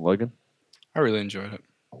thoughts on Logan? I really enjoyed it.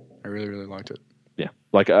 I really, really liked it. Yeah,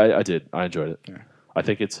 like I did. I enjoyed it. Yeah. I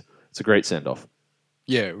think it's a great send-off.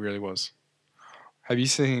 Yeah, it really was. Have you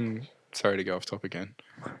seen? Sorry to go off topic again.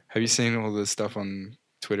 Have you seen all the stuff on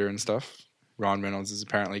Twitter and stuff? Ryan Reynolds is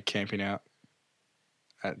apparently camping out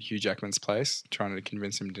at Hugh Jackman's place, trying to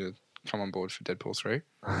convince him to come on board for Deadpool 3.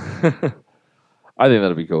 I think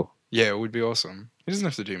that'd be cool. Yeah, it would be awesome. He doesn't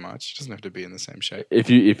have to do much. He doesn't have to be in the same shape. If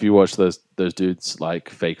you watch those dudes like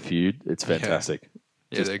fake feud, it's fantastic.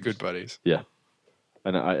 Yeah, Just- they're good buddies.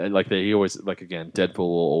 And I like he always like again Deadpool will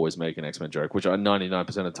always make an X-Men joke, which 99%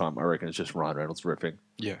 of the time I reckon is just Ryan Reynolds riffing.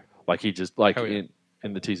 Yeah. Like he just like Hell yeah.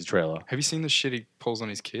 in the teaser trailer. Have you seen the shit he pulls on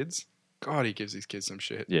his kids? God, he gives his kids some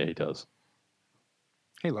shit. Yeah, he does.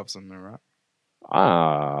 He loves them, though,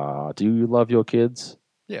 right? Do you love your kids?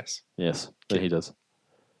 Yes. Yes, yeah, he does.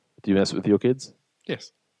 Do you mess with your kids?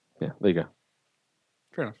 Yes. Yeah, there you go.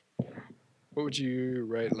 Fair enough. What would you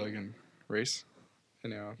rate Logan, Reese,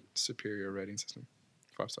 in our superior rating system?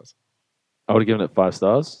 5 stars. I would have given it 5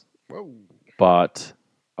 stars, Whoa. but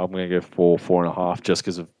I'm going to go 4.5, just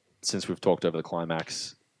because of since we've talked over the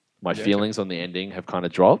climax. My Yeah, feelings on the ending have kind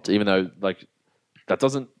of dropped, even though like that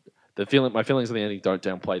doesn't my feelings on the ending don't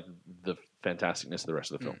downplay the fantasticness of the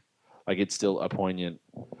rest of the film. Like it's still a poignant,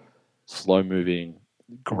 slow moving,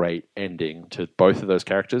 great ending to both of those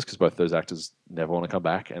characters because both of those actors never want to come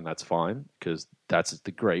back, and that's fine because that's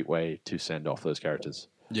the great way to send off those characters.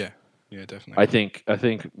 Yeah. Yeah, definitely. I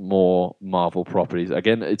think more Marvel properties.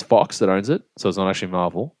 Again, it's Fox that owns it, so it's not actually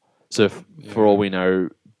Marvel. So for all we know,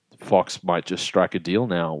 Fox might just strike a deal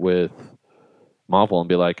now with Marvel and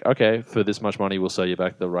be like, okay, for this much money, we'll sell you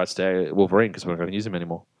back the rights to Wolverine because we're not going to use him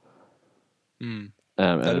anymore. And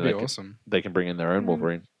That'd be then awesome. they can bring in their own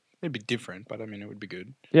Wolverine. It'd be different, but I mean, it would be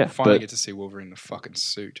good. Yeah, Finally but get to see Wolverine in the fucking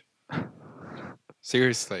suit.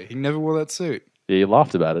 Seriously, he never wore that suit. yeah, you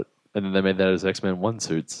laughed about it, and then they made that as X-Men 1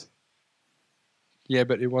 suits. Yeah,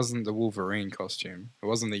 but it wasn't the Wolverine costume. It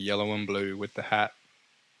wasn't the yellow and blue with the hat.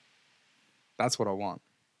 That's what I want.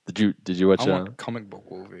 Did you watch I want comic book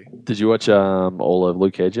Wolverine. Did you watch all of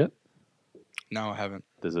Luke Cage yet? No, I haven't.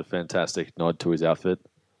 There's a fantastic nod to his outfit.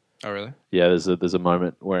 Oh, really? Yeah, there's a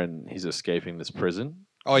moment when he's escaping this prison.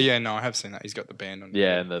 Oh, yeah, no, I have seen that. He's got the band on.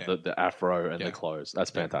 Yeah, and the afro and Yeah. the clothes.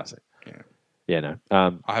 That's fantastic. Yeah. Yeah,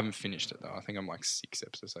 no. I haven't finished it, though. I think I'm like 6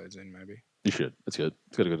 episodes in, maybe. You should. It's good.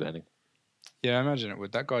 It's got a good ending. Yeah, I imagine it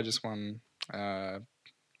would. That guy just won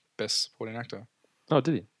Best Supporting Actor. Oh,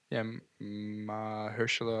 did he? Yeah,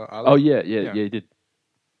 Mahershala Ali. Oh, yeah, Yeah. he did.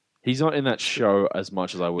 He's not in that show as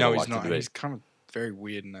much as I would No, have he's liked not. him to be. He's kind of very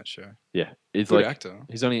weird in that show. Yeah, it's Good like actor.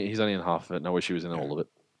 he's only in half of it. And I wish he was in all of it.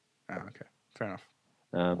 Oh, okay. Fair enough.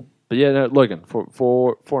 But yeah, no, Logan for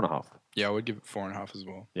 4.5. Yeah, I would give it 4.5 as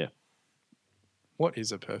well. Yeah. What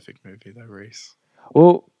is a perfect movie, though, Reese?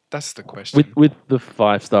 Well, That's the question. with the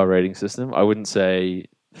 5-star rating system, I wouldn't say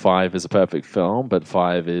 5 is a perfect film, but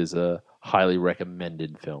 5 is a highly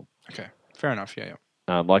recommended film. Okay. Fair enough. Yeah,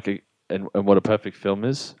 yeah. And what a perfect film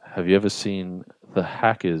is. Have you ever seen The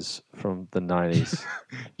Hackers from the 90s?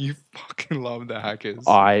 You fucking love the Hackers.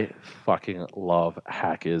 I fucking love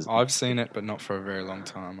Hackers. I've seen it, but not for a very long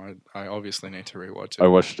time. I obviously need to rewatch it. I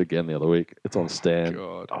watched it again the other week. It's on Stan.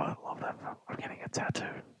 God. Oh, I love that film. I'm getting a tattoo.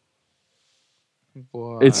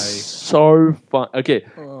 Why? It's so fun. Okay,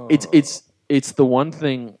 Oh. it's the one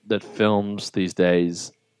thing that films these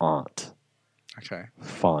days aren't Okay.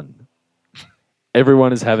 fun.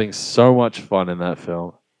 Everyone is having so much fun in that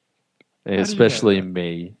film. do you know especially that?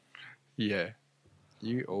 me. Yeah.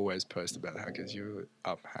 You always post about hackers. You're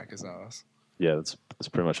up hackers' ass. Yeah, that's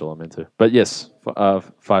pretty much all I'm into. But yes, 5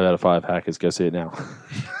 out of 5 hackers. Go see it now.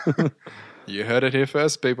 You heard it here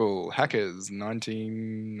first, people. Hackers,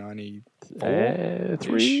 1994 ish.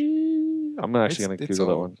 3. I'm actually going to It's Google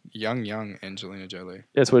that all one. young Angelina Jolie.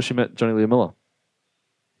 Yeah, it's where she met Johnny Lee Miller.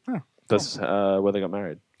 Oh, cool. That's where they got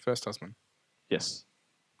married. First husband. Yes.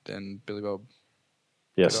 Then Billy Bob.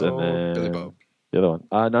 Yes, Good and old then Billy Bob. the other one.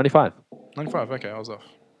 95. 95. Okay, I was off.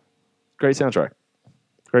 Great soundtrack.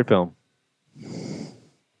 Great film.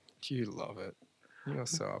 You love it. You're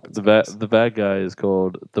so up. The bad guy is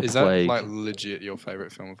called The Is Plague. that like legit your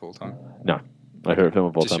favorite film of all time? No. My favorite film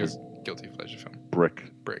of all Just time your is guilty pleasure film.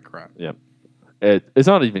 Brick. Brick, right? Yeah. It's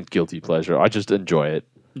not even guilty pleasure. I just enjoy it.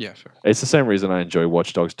 Yeah, fair. It's the same reason I enjoy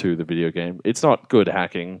Watch Dogs 2, the video game. It's not good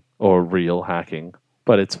hacking or real hacking,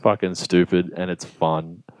 but it's fucking stupid and it's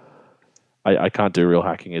fun. I can't do real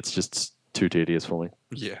hacking. It's just too tedious for me.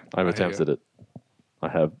 Yeah. I've I hear attempted it. I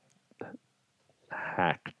have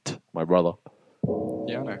hacked my brother.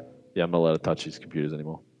 Yeah, I know. Yeah, I'm not allowed to touch his computers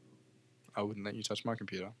anymore. I wouldn't let you touch my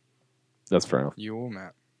computer. That's fair enough. You or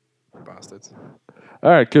Matt. Bastards. All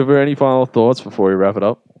right, Cooper, any final thoughts before we wrap it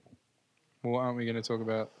up? Well, aren't we going to talk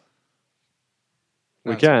about... We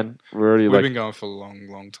No, it's can. We're already We've like... been going for a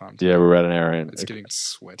long time. Yeah, we're at an hour and It's getting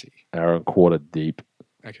sweaty. hour and quarter deep.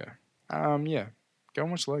 Okay. Yeah. Go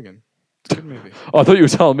and watch Logan. It's a good movie. Oh, I thought you were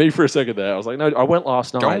telling me for a second there. I was like, no, I went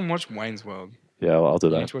last Go night. and watch Wayne's World. Yeah, I'll do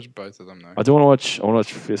You need that. to watch both of them, though. I do want to watch. I want to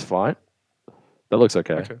watch Fist Fight. That looks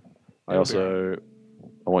okay. Okay. I also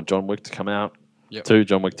I want John Wick to come out. Yep. 2.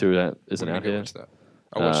 John Wick 2 that We're isn't gonna out go here. watch that.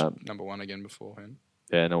 I'll watch Um, number 1 again beforehand.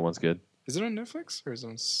 Yeah, no one's good. Is it on Netflix or is it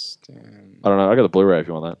on Stan? I don't know. I got the Blu-ray if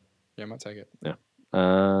you want Yeah, I might take it. that.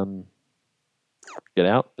 Get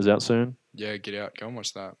Out is out soon. Yeah, Get Out. Go and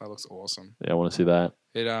watch that. That looks awesome. Yeah, I want to see that.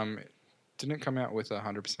 It didn't it come out with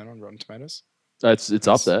 100% on Rotten Tomatoes? It's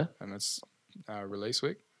up there. And it's release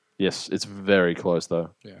week. Yes, it's very close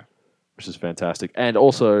though. Yeah. Which is fantastic. And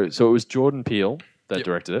also, so it was Jordan Peele that Yep.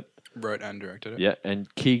 directed it. Wrote and directed it. Yeah,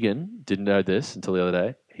 and Keegan didn't know this until the other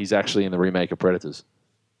day. He's actually in the remake of Predator.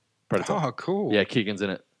 Oh, cool. Yeah, Keegan's in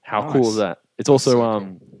it. How Nice. cool is that? It's also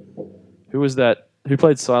so who was that? Who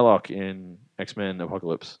played Psylocke in X-Men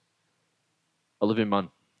Apocalypse? Olivia Munn.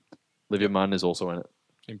 Olivia Munn is also in it.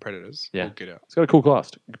 In Predators. Yeah. Or Get Out. It's got a cool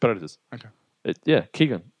cast. Predators. Okay. Yeah,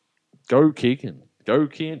 Keegan. Go Keegan. Go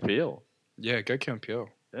Key and Peele. Yeah, go Key and Peele.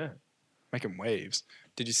 Yeah. Making waves.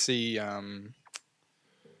 Did you see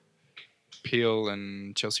Peele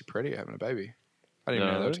and Chelsea Peretti having a baby? I didn't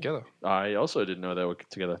even know they No. were together. I also didn't know they were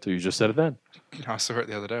together. So you just said it then. I saw it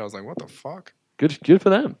the other day. I was like, what the fuck? Good for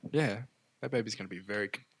them. Yeah. That baby's going to be very,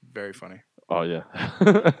 very funny. Oh yeah.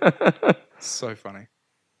 So funny.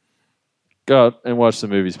 Go out and watch some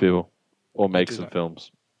movies, people, or make do some that.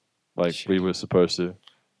 films, like Sure. we were supposed to.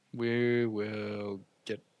 We will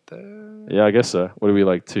get there. Yeah, I guess so. What are we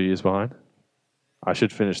like 2 years behind? I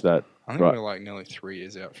should finish that I think Right. we're like nearly 3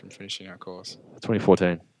 years out from finishing our course.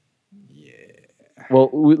 2014. Yeah. Well,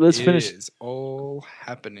 let's finish. It is all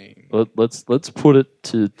happening. Let's put it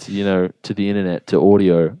to the internet, to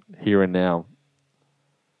audio here and now.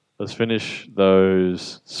 Let's finish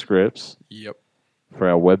those scripts Yep. for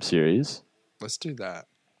our web series Let's do that.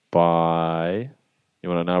 by. You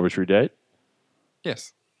want an arbitrary date?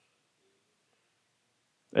 Yes.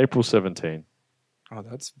 April 17. Oh,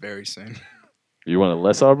 that's very soon. You want a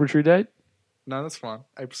less arbitrary date? No, that's fine.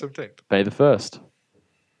 April 17th. May the 1st.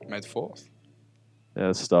 May the 4th. Yeah,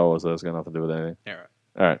 it's Star Wars. That's got nothing to do with anything. Yeah, right.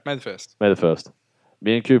 All right. May the 1st. May the 1st.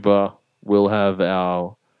 Me and Cooper will have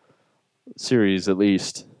our series at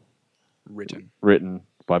least Written. written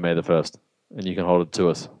by May the 1st. And you can hold it to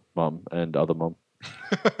us, Mum and other Mum.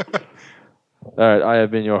 All right. I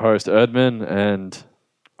have been your host, Erdman, and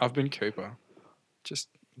I've been Cooper. Just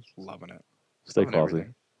loving it. stay Loving classy.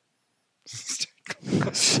 everything.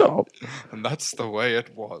 Shut up. And that's the way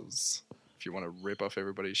it was. If you want to rip off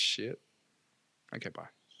everybody's shit. Okay, bye.